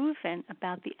proven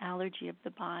about the allergy of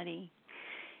the body.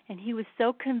 And he was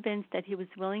so convinced that he was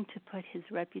willing to put his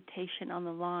reputation on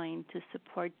the line to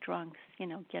support drunks,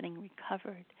 getting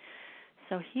recovered.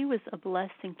 So he was a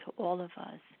blessing to all of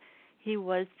us. He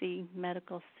was the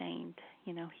medical saint.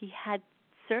 He had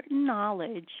certain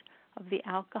knowledge of the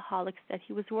alcoholics that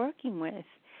he was working with.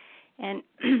 And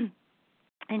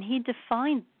and he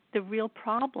defined the real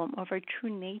problem of our true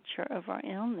nature of our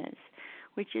illness,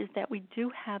 which is that we do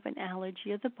have an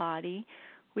allergy of the body,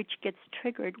 which gets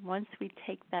triggered once we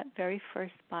take that very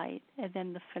first bite, and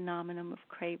then the phenomenon of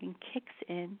craving kicks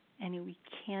in, and we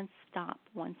can't stop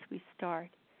once we start.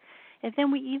 And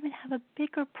then we even have a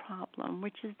bigger problem,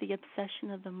 which is the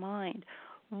obsession of the mind.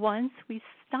 Once we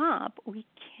stop, we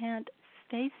can't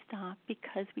stay stopped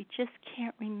because we just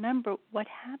can't remember what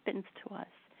happens to us.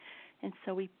 And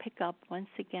so we pick up once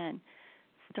again,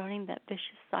 starting that vicious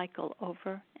cycle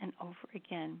over and over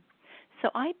again. So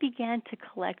I began to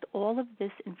collect all of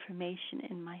this information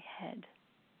in my head.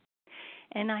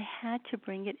 And I had to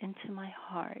bring it into my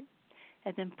heart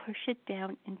and then push it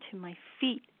down into my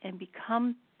feet and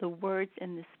become the words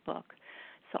in this book.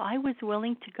 So I was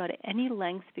willing to go to any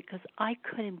lengths because I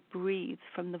couldn't breathe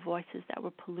from the voices that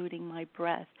were polluting my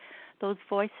breath, those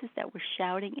voices that were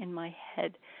shouting in my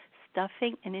head,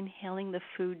 stuffing and inhaling the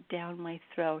food down my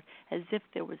throat as if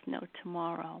there was no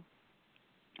tomorrow.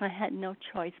 I had no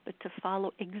choice but to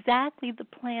follow exactly the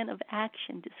plan of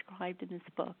action described in this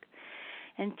book.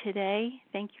 And today,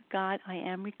 thank you, God, I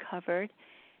am recovered,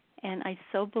 and I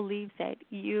so believe that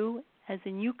you, as a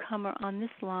newcomer on this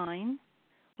line,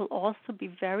 will also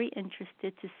be very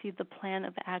interested to see the plan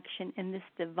of action in this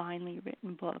divinely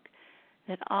written book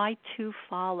that I too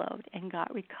followed and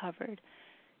got recovered.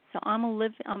 So I'm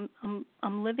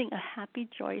living a happy,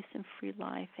 joyous, and free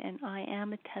life, and I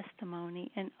am a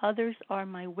testimony, and others are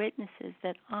my witnesses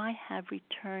that I have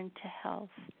returned to health.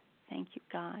 Thank you,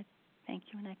 God. Thank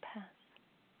you, and I pass.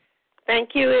 Thank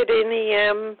you, Irini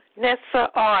M. Nessa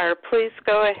R., please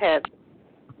go ahead.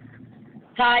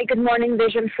 Hi, good morning,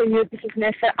 Vision for You. This is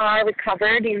Nessa R.,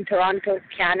 recovered in Toronto,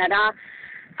 Canada.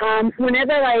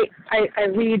 Whenever I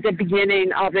read the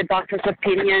beginning of the doctor's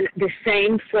opinion, the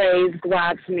same phrase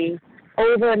grabs me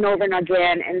over and over and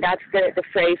again, and that's the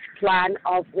phrase plan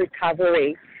of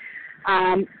recovery.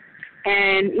 And,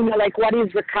 what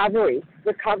is recovery?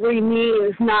 Recovery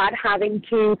means not having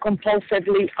to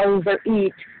compulsively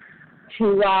overeat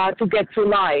to get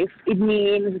through life. It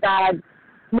means that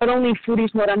not only food is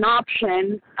not an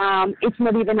option, it's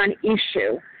not even an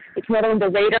issue. It's not on the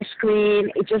radar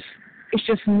screen. It's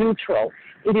just neutral.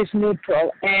 It is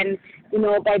neutral. And,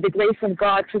 by the grace of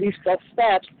God through these 12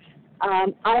 steps,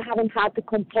 I haven't had to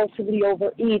compulsively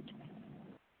overeat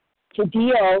to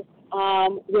deal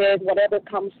with whatever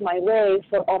comes my way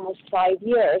for almost 5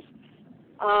 years.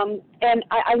 And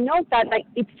I note that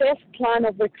it says plan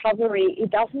of recovery.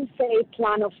 It doesn't say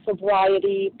plan of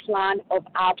sobriety, plan of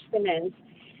abstinence.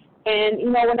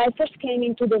 And, when I first came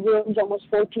into the rooms almost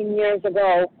 14 years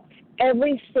ago,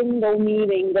 every single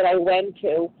meeting that I went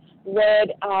to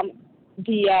read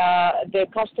the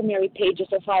customary pages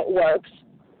of how it works.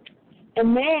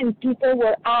 And then people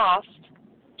were asked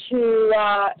to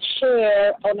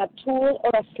share on a tool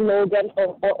or a slogan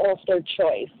of their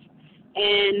choice.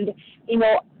 And,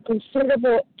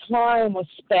 considerable time was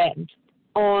spent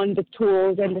on the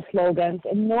tools and the slogans,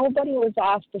 and nobody was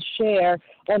asked to share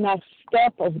on a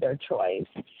step of their choice.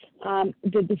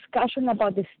 The discussion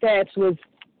about the steps was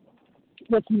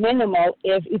minimal,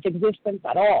 if existence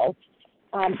at all.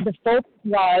 The focus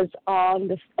was on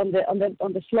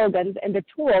the slogans and the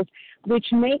tools,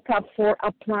 which make up for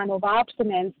a plan of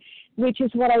abstinence, which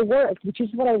is what I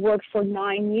worked for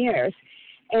 9 years.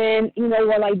 And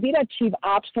while I did achieve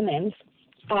abstinence,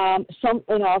 a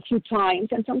few times,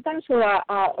 and sometimes for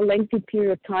a lengthy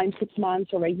period of time, 6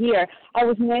 months or a year, I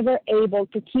was never able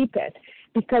to keep it.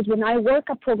 Because when I work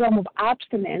a program of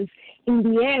abstinence, in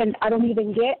the end, I don't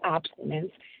even get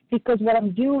abstinence because what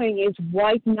I'm doing is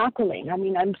white knuckling. I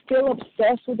mean, I'm still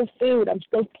obsessed with the food. I'm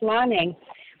still planning,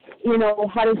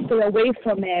 how to stay away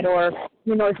from it, or,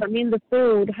 if I'm in the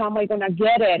food, how am I going to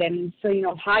get it? And so,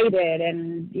 hide it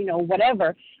and,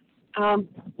 whatever.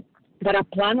 But a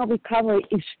plan of recovery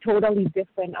is totally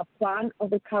different. A plan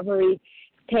of recovery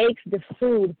takes the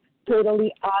food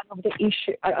totally out of the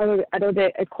issue, out of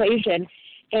the equation,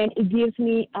 and it gives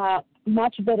me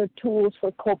much better tools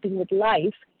for coping with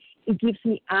life. It gives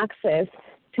me access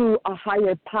to a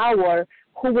higher power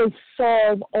who will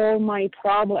solve all my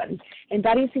problems. And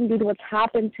that is indeed what's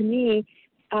happened to me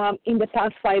in the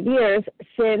past 5 years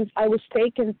since I was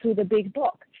taken through the big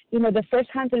book. You know, the first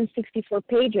 164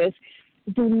 pages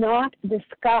do not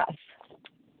discuss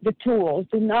the tools,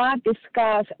 do not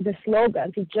discuss the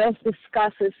slogans. It just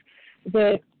discusses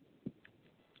the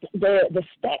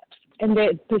steps and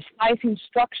the precise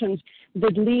instructions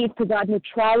that lead to that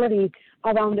neutrality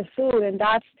around the food. And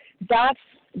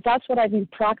that's what I've been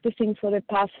practicing for the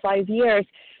past 5 years,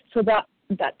 so that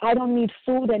I don't need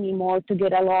food anymore to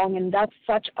get along, and that's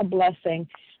such a blessing.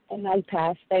 And I'll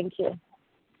pass. Thank you.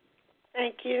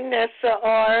 Thank you, Nessa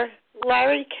R.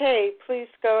 Larry K., please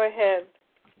go ahead.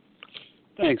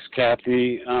 Thanks,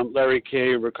 Kathy. Larry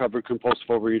K., recovered compulsive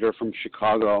overeater from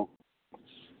Chicago.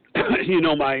 You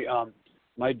know,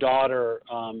 my daughter,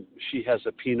 she has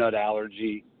a peanut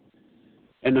allergy,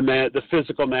 and the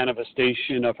physical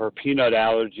manifestation of her peanut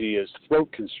allergy is throat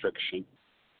constriction.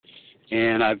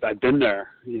 And I've been there.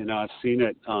 You know, I've seen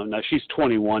it. Now she's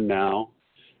 21 now.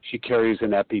 She carries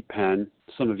an EpiPen.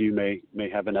 Some of you may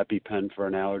have an EpiPen for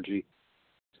an allergy.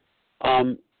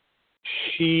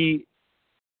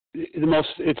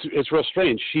 It's real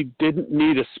strange. She didn't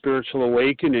need a spiritual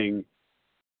awakening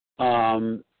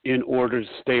in order to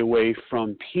stay away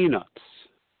from peanuts.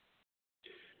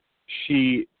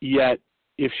 Yet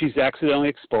if she's accidentally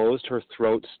exposed, her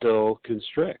throat still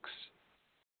constricts.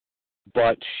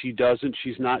 But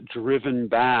she's not driven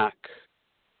back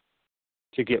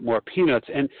to get more peanuts.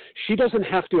 And she doesn't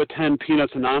have to attend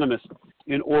Peanuts Anonymous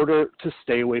in order to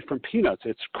stay away from peanuts.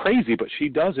 It's crazy, but she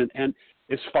doesn't. And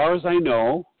as far as I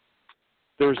know,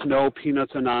 there's no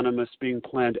Peanuts Anonymous being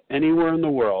planned anywhere in the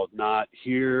world, not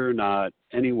here, not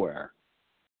anywhere.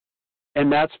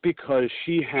 And that's because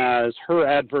she has her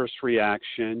adverse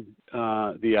reaction,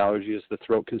 the allergy is the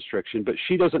throat constriction, but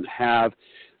she doesn't have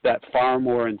that far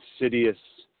more insidious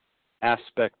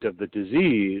aspect of the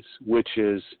disease, which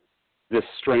is this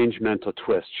strange mental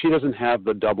twist. She doesn't have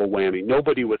the double whammy.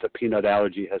 Nobody with a peanut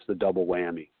allergy has the double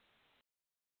whammy.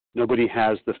 Nobody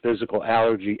has the physical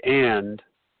allergy and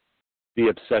the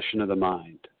obsession of the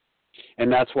mind.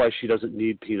 And that's why she doesn't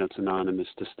need Peanuts Anonymous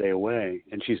to stay away,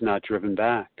 and she's not driven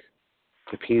back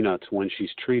to peanuts when she's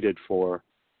treated for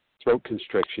throat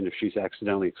constriction if she's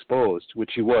accidentally exposed,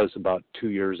 which she was about 2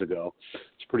 years ago.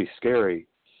 It's pretty scary.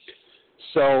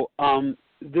 So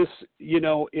this, you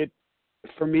know,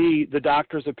 for me, the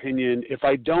doctor's opinion, if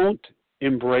I don't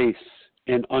embrace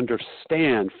and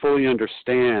fully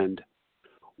understand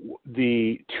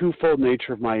the twofold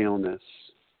nature of my illness,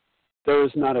 there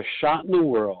is not a shot in the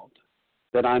world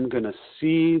that I'm going to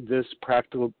see this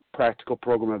practical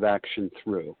program of action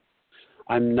through.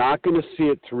 I'm not going to see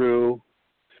it through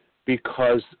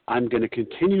because I'm going to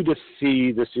continue to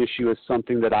see this issue as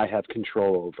something that I have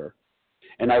control over.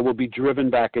 And I will be driven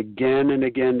back again and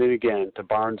again and again to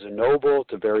Barnes & Noble,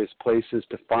 to various places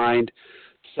to find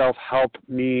self-help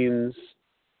means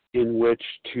in which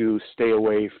to stay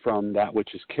away from that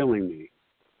which is killing me.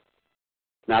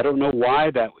 Now, I don't know why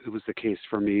it was the case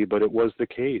for me, but it was the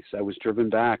case. I was driven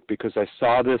back because I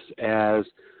saw this as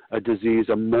a disease,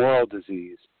 a moral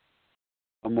disease,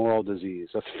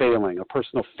 a failing, a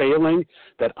personal failing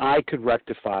that I could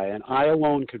rectify, and I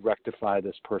alone could rectify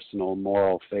this personal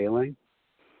moral failing.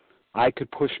 I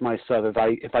could push myself.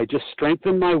 If I just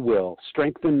strengthen my will,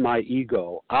 strengthen my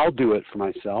ego, I'll do it for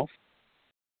myself.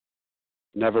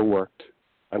 Never worked.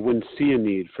 I wouldn't see a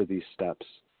need for these steps.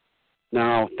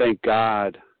 Now, thank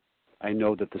God, I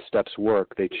know that the steps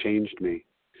work. They changed me.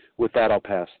 With that, I'll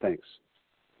pass. Thanks.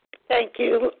 Thank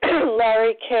you,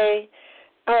 Larry K.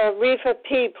 Reva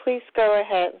P., please go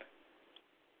ahead.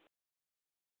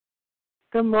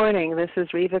 Good morning. This is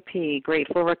Reva P.,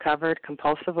 grateful, recovered,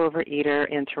 compulsive overeater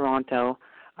in Toronto.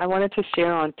 I wanted to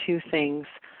share on two things.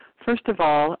 First of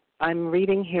all, I'm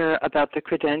reading here about the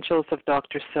credentials of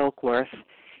Dr. Silkworth.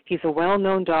 He's a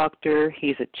well-known doctor.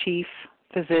 He's a chief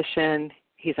physician.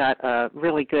 He's at a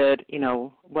really good,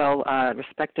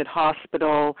 well-respected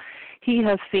hospital. He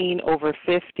has seen over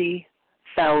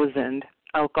 50,000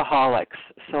 alcoholics.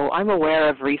 So I'm aware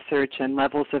of research and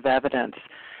levels of evidence.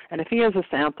 And if he has a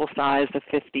sample size of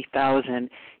 50,000,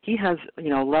 he has,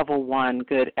 level 1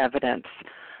 good evidence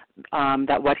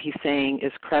that what he's saying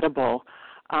is credible.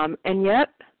 And yet,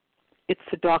 it's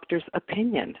the doctor's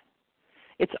opinion.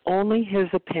 It's only his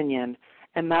opinion.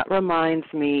 And that reminds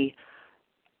me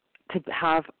to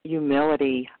have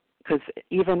humility, because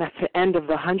even at the end of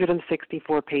the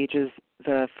 164 pages,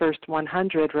 the first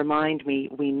 100 remind me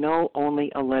we know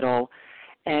only a little.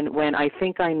 And when I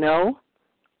think I know,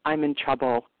 I'm in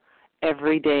trouble.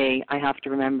 Every day I have to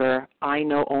remember I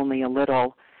know only a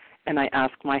little, and I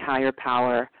ask my higher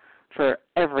power for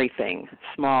everything,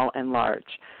 small and large.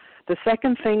 The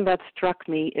second thing that struck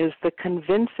me is the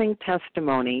convincing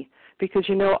testimony, because,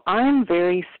 I'm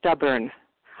very stubborn.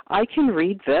 I can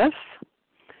read this,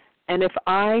 and if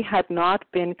I had not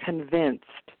been convinced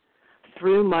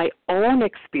through my own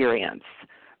experience,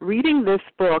 reading this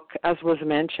book, as was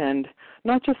mentioned,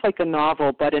 not just like a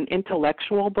novel, but an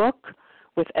intellectual book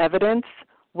with evidence,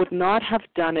 would not have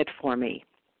done it for me.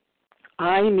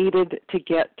 I needed to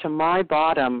get to my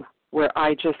bottom where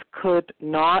I just could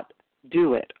not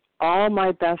do it. All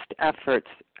my best efforts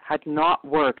had not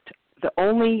worked. The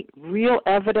only real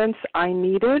evidence I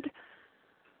needed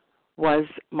was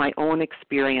my own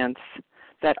experience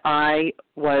that I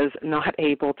was not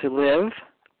able to live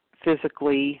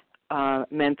physically,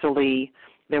 mentally.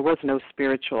 There was no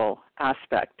spiritual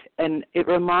aspect. And it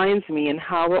reminds me in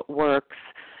how it works,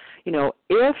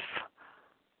 if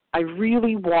I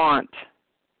really want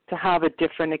to have a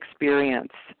different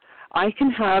experience, I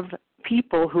can have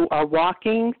people who are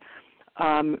walking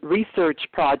research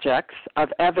projects of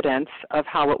evidence of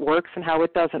how it works and how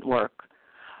it doesn't work.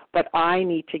 But I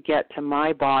need to get to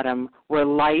my bottom where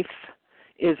life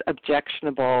is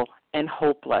objectionable and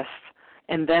hopeless.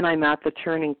 And then I'm at the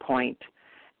turning point.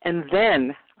 And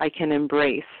then I can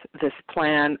embrace this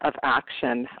plan of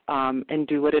action and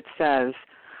do what it says.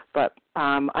 But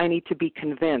I need to be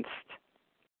convinced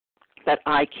that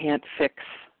I can't fix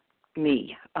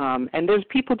me. And there's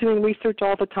people doing research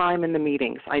all the time in the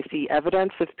meetings. I see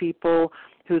evidence of people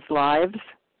whose lives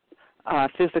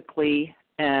physically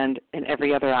and in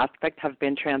every other aspect have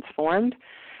been transformed.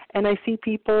 And I see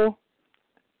people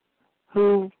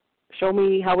who show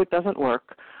me how it doesn't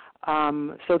work.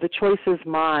 So the choice is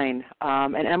mine.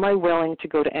 And am I willing to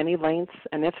go to any lengths?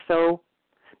 And if so,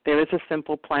 there is a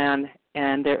simple plan,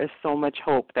 and there is so much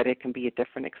hope that it can be a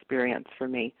different experience for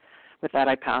me. With that,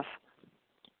 I pass.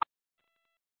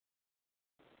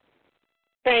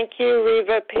 Thank you,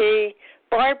 Reva P.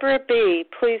 Barbara B.,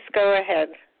 please go ahead.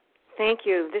 Thank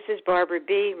you. This is Barbara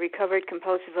B., recovered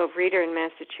compulsive overeater in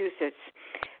Massachusetts.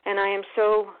 And I am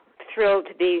so thrilled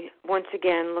to be once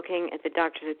again looking at the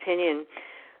doctor's opinion,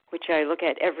 which I look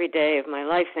at every day of my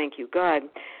life, thank you, God.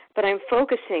 But I'm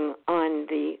focusing on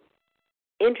the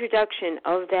introduction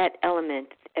of that element,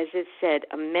 as it said,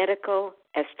 a medical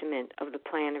estimate of the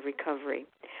plan of recovery,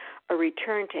 a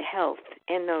return to health,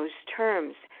 and those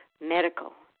terms,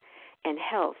 medical and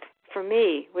health, for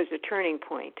me was a turning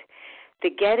point. The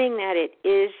getting that it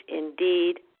is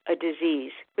indeed a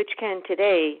disease, which can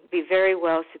today be very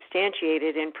well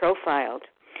substantiated and profiled.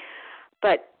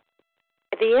 But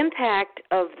the impact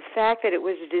of the fact that it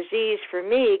was a disease for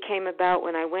me came about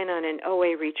when I went on an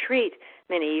OA retreat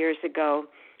many years ago,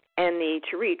 and the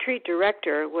retreat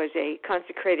director was a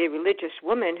consecrated religious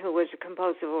woman who was a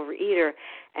compulsive overeater,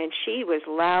 and she was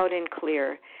loud and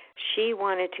clear. She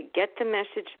wanted to get the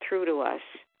message through to us,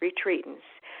 retreatants,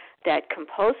 that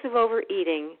compulsive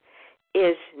overeating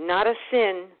is not a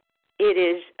sin, it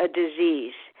is a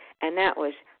disease. And that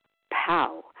was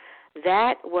pow.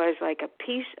 That was like a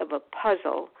piece of a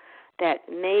puzzle that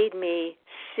made me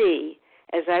see,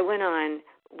 as I went on,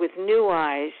 with new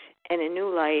eyes and a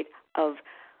new light of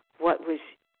what was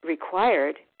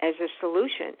required as a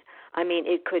solution. I mean,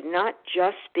 it could not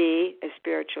just be a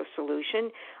spiritual solution.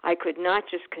 I could not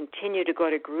just continue to go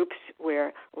to groups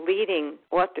where leading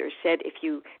authors said, if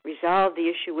you resolve the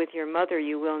issue with your mother,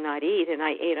 you will not eat. And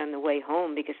I ate on the way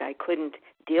home because I couldn't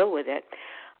deal with it.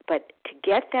 But to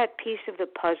get that piece of the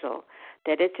puzzle,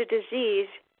 that it's a disease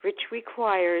which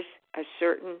requires a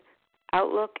certain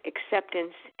outlook,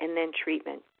 acceptance, and then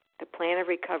treatment, the plan of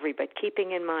recovery, but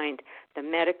keeping in mind the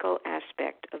medical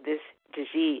aspect of this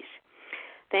disease.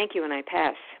 Thank you, and I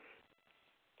pass.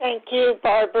 Thank you,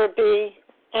 Barbara B.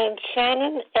 And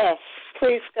Shannon S.,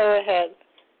 please go ahead.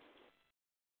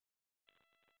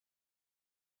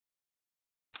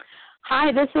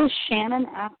 Hi, this is Shannon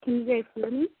F. Can you guys hear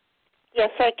me? Yes,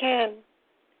 I can.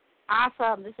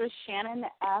 Awesome. This is Shannon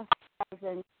F. as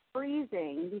in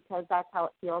freezing, because that's how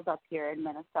it feels up here in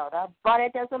Minnesota. But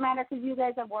it doesn't matter because you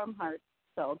guys have warm hearts.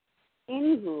 So,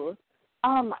 anywho,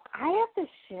 I have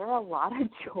to share a lot of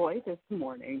joy this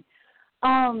morning.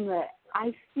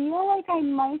 I feel like I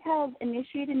might have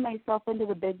initiated myself into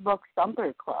the Big Book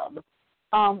Thumper Club.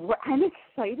 Where I'm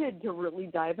excited to really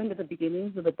dive into the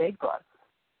beginnings of the Big Book.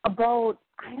 About,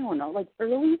 I don't know, like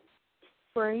early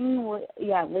spring,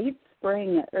 late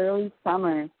spring, early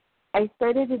summer, I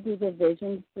started to do the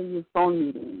Vision for You phone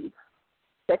meetings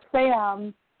 6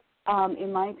 a.m.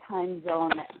 In my time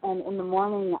zone, and in the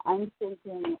morning I'm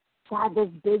thinking, God, this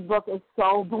big book is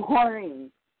so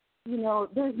boring. You know,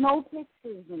 there's no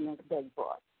pictures in this big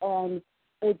book, and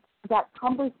it's got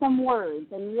cumbersome words,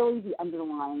 and really the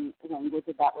underlying language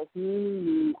of that was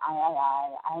me,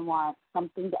 I want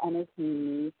something to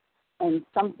entertain me and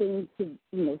something to,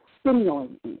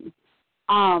 stimulate me.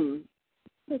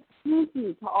 So thank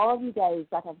you to all of you guys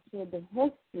that have shared the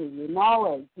history, your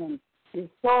knowledge, and your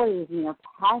stories and your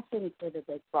passion for the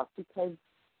big book, because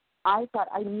I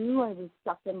knew I was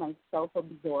stuck in my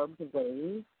self-absorbed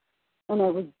ways, and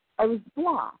I was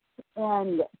blocked,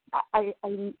 and I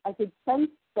could sense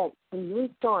that from your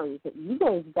stories that you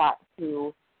guys got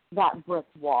to that brick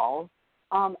wall,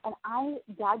 and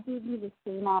God gave me the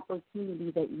same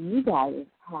opportunity that you guys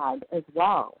had as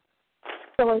well.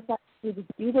 So I thought we would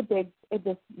do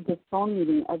this phone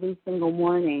meeting every single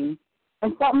morning,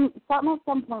 and something at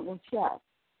some point will shift.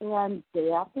 And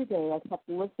day after day, I kept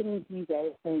listening to you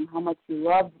guys saying how much you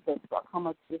loved this book, how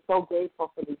much you're so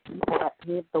grateful for these people that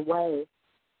paved the way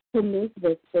to make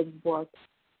this big book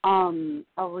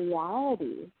a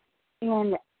reality.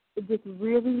 And just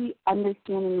really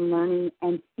understanding, learning,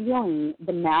 and feeling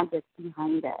the magic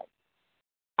behind it.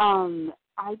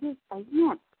 I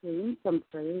can't scream some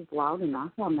praise loud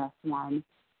enough on this one.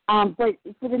 But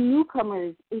for the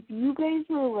newcomers, if you guys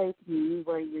were like me,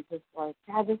 where you're just like,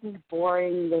 God, this is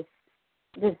boring, this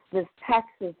text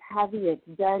is heavy, it's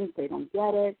dense, they don't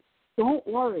get it, don't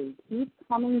worry. Keep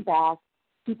coming back.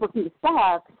 People can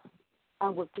stop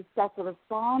with the sets of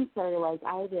songs like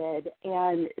I did,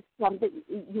 and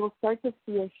you'll start to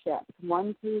see a shift,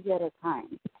 one page at a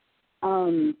time.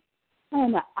 And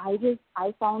I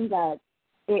found that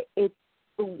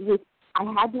I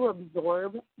had to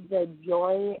absorb the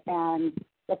joy and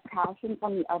the passion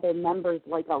from the other members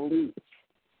like a leech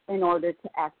in order to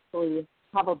actually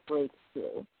have a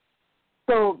breakthrough.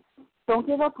 So don't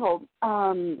give up hope.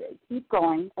 Keep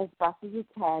going as best as you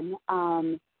can.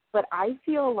 But I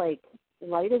feel like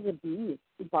light as a bee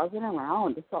buzzing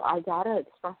around. So I got to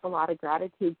express a lot of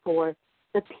gratitude for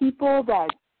the people that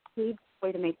paved the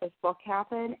way to make this book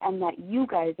happen, and that you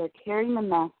guys are carrying the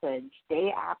message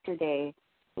day after day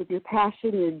with your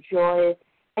passion, your joy,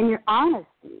 and your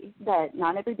honesty that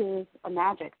not every day is a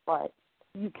magic, but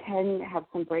you can have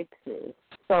some breakthroughs.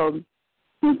 So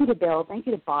thank you to Bill, thank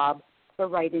you to Bob for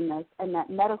writing this, and that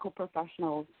medical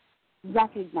professionals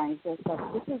recognize this,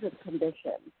 that this is a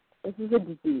condition. This is a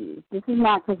disease. This is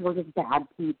not because we're just bad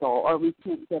people or we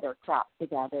can't get our crap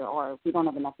together or we don't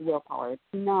have enough willpower. It's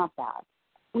not that.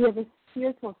 We have a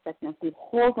spiritual sickness. We have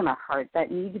holes in our heart that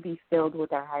need to be filled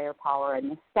with our higher power, and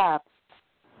the steps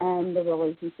and the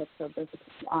relationships of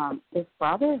this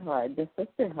brotherhood, this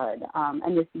sisterhood,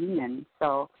 and this union.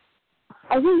 So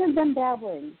I think I've been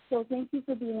babbling. So thank you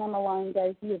for being on the line,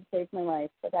 guys. You have saved my life.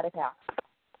 I got to pass.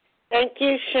 Thank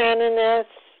you, Shannon S.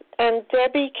 And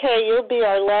Debbie K., you'll be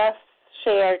our last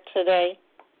share today.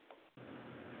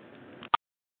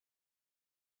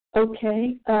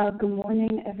 Okay. Good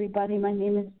morning, everybody. My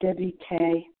name is Debbie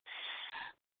K.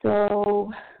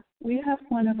 So we have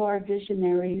one of our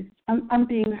visionaries. I'm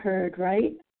being heard,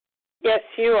 right? Yes,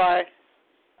 you are.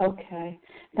 Okay.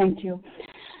 Thank you.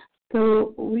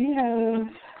 So we have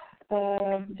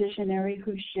a visionary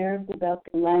who shares about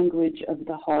the language of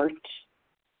the heart.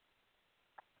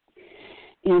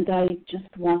 And I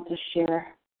just want to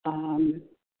share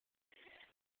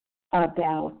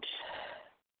about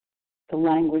the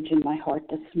language in my heart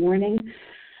this morning.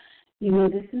 You know,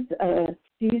 this is a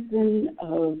season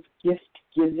of gift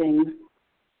giving,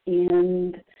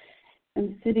 and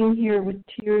I'm sitting here with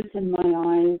tears in my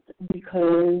eyes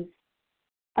because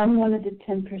I'm one of the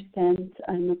 10%.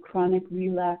 I'm a chronic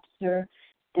relapser,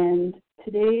 and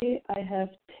today I have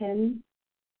 10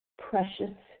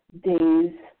 precious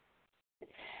days.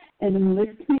 And I'm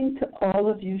listening to all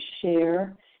of you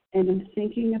share, and I'm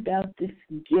thinking about this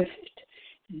gift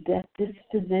that this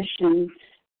physician,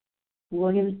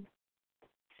 William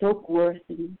Silkworth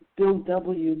and Bill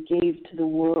W. gave to the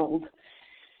world.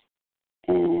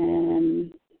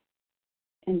 And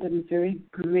I'm very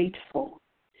grateful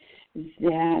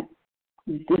that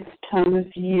this time of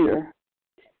year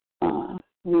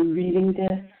we're reading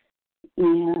this,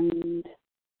 and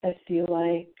I feel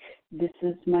like this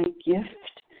is my gift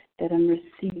that I'm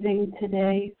receiving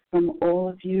today from all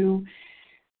of you,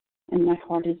 and my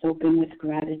heart is open with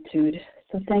gratitude.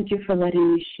 So thank you for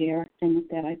letting me share, and with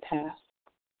that I pass.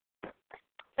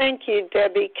 Thank you,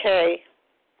 Debbie K.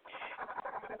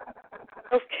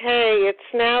 Okay, it's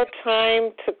now time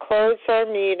to close our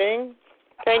meeting.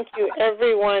 Thank you,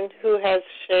 everyone who has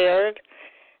shared.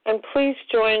 And please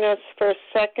join us for a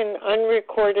second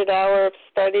unrecorded hour of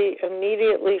study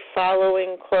immediately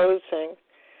following closing.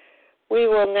 We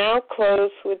will now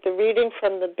close with the reading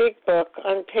from the Big Book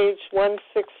on page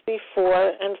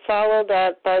 164 and follow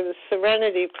that by the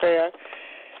Serenity Prayer.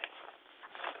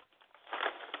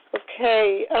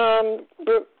 Okay,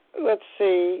 let's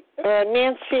see.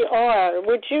 Nancy R.,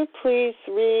 would you please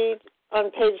read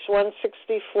on page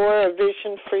 164, A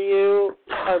Vision for You,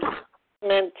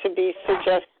 meant to be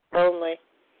suggestive only?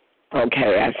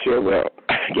 Okay, I sure will.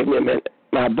 Give me a minute.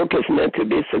 My book is meant to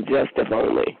be suggestive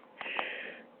only.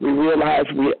 We realize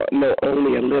we know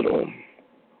only a little.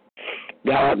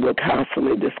 God will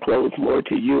constantly disclose more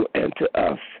to you and to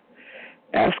us.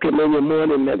 Ask Him in your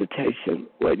morning meditation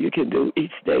what you can do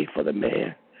each day for the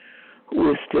man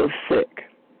who is still sick.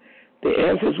 The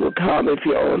answers will come if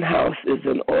your own house is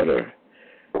in order.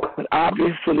 But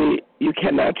obviously, you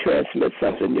cannot transmit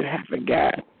something you haven't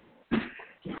got.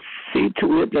 See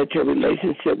to it that your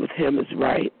relationship with Him is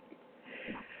right.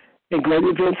 And great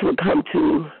events will come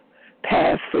to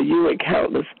pass for you and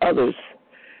countless others.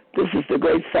 This is the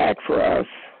great fact for us.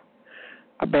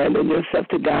 Abandon yourself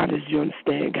to God as you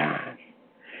understand God.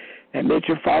 Admit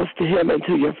your faults to Him and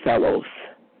to your fellows.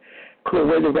 Clear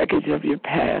away the wreckage of your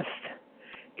past.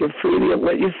 Give freely of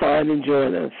what you find and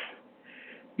join us.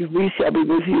 We shall be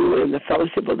with you in the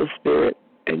fellowship of the Spirit,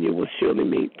 and you will surely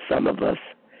meet some of us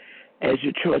as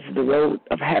you trudge the road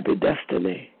of happy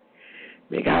destiny.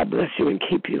 May God bless you and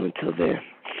keep you until then.